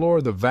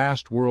explore the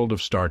vast world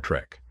of Star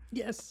Trek.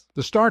 Yes.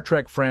 The Star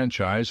Trek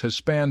franchise has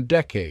spanned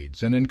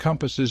decades and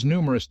encompasses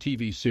numerous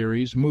TV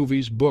series,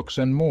 movies, books,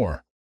 and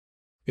more.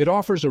 It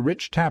offers a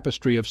rich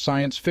tapestry of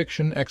science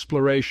fiction,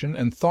 exploration,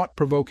 and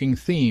thought-provoking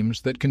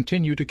themes that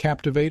continue to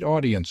captivate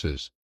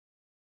audiences.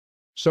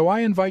 So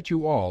I invite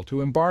you all to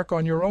embark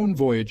on your own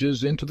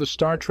voyages into the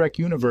Star Trek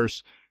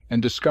universe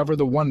and discover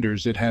the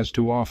wonders it has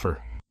to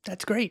offer.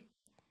 That's great.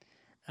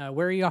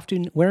 Where are you off to?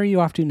 Where are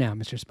you off to now,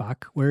 Mr.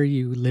 Spock? Where are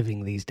you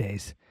living these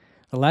days?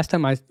 The last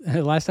time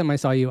I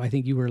saw you, I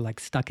think you were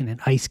like stuck in an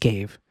ice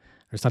cave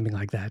or something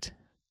like that.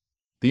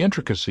 The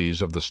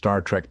intricacies of the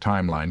Star Trek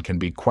timeline can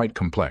be quite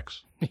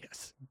complex.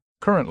 Yes.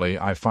 Currently,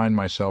 I find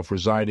myself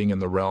residing in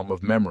the realm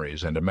of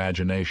memories and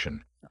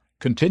imagination,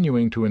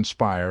 continuing to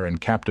inspire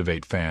and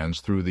captivate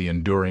fans through the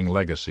enduring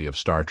legacy of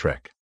Star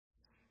Trek.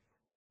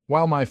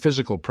 While my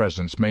physical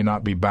presence may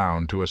not be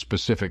bound to a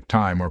specific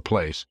time or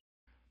place,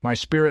 my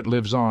spirit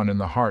lives on in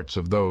the hearts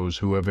of those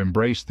who have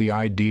embraced the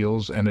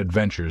ideals and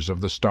adventures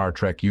of the Star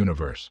Trek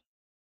universe.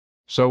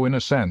 So, in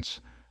a sense,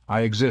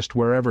 I exist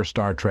wherever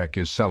Star Trek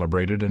is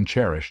celebrated and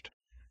cherished.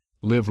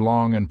 Live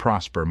long and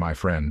prosper, my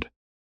friend.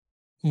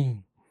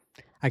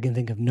 I can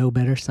think of no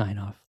better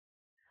sign-off.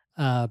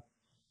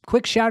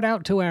 Quick shout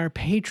out to our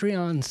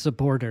Patreon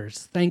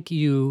supporters. Thank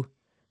you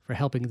for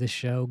helping this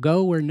show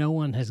go where no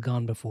one has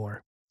gone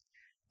before.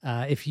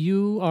 If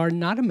you are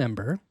not a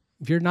member,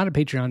 if you're not a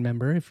Patreon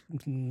member,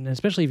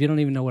 especially if you don't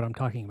even know what I'm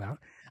talking about,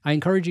 I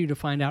encourage you to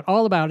find out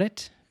all about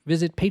it.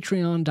 Visit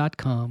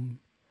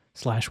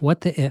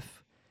patreon.com/whattheif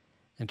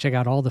and check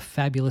out all the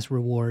fabulous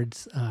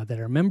rewards that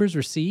our members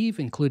receive,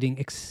 including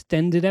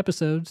extended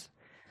episodes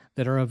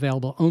that are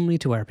available only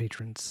to our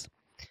patrons.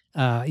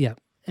 And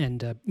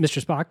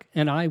Mr. Spock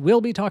and I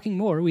will be talking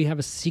more. We have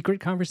a secret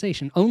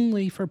conversation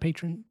only for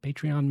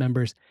Patreon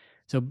members.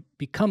 So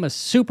become a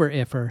super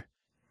iffer.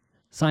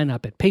 Sign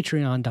up at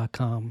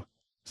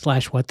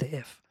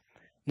patreon.com/whattheif.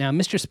 Now,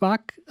 Mr.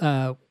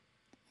 Spock,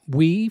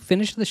 we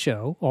finish the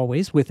show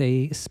always with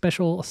a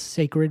special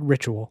sacred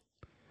ritual.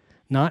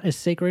 Not as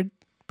sacred,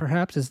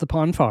 perhaps, as the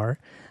Ponfar,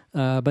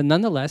 but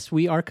nonetheless,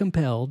 we are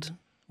compelled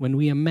when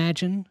we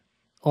imagine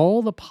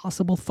all the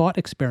possible thought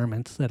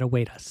experiments that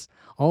await us,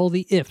 all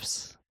the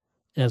ifs,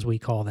 as we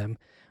call them.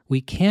 We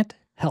can't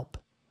help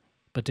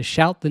but to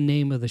shout the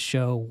name of the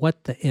show,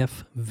 What the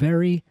If,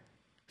 very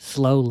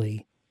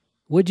slowly.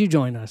 Would you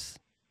join us?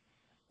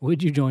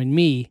 Would you join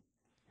me,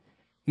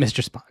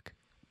 Mr. Spock?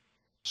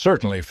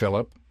 Certainly,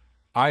 Philip.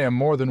 I am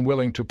more than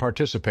willing to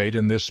participate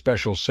in this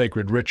special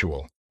sacred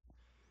ritual.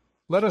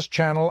 Let us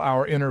channel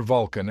our inner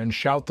Vulcan and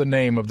shout the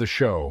name of the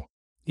show.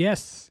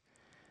 Yes.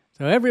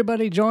 So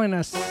everybody join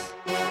us.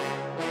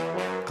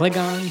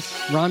 Klingons,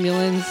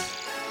 Romulans,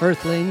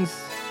 Earthlings,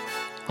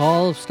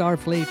 all of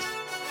Starfleet.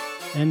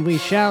 And we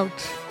shout,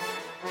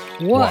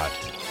 What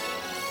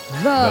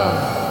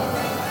the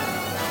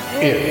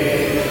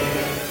if?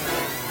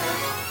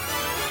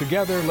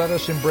 Together, let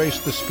us embrace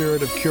the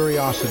spirit of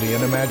curiosity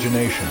and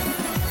imagination,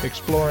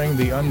 exploring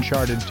the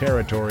uncharted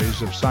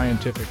territories of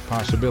scientific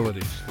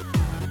possibilities.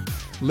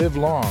 Live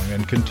long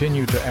and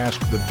continue to ask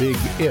the big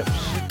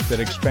ifs that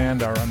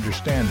expand our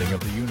understanding of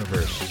the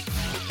universe.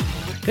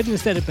 Couldn't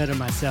have said it better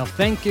myself.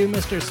 Thank you,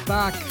 Mr.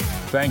 Spock.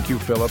 Thank you,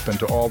 Philip, and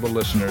to all the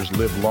listeners,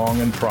 live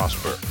long and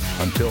prosper.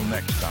 Until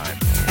next time.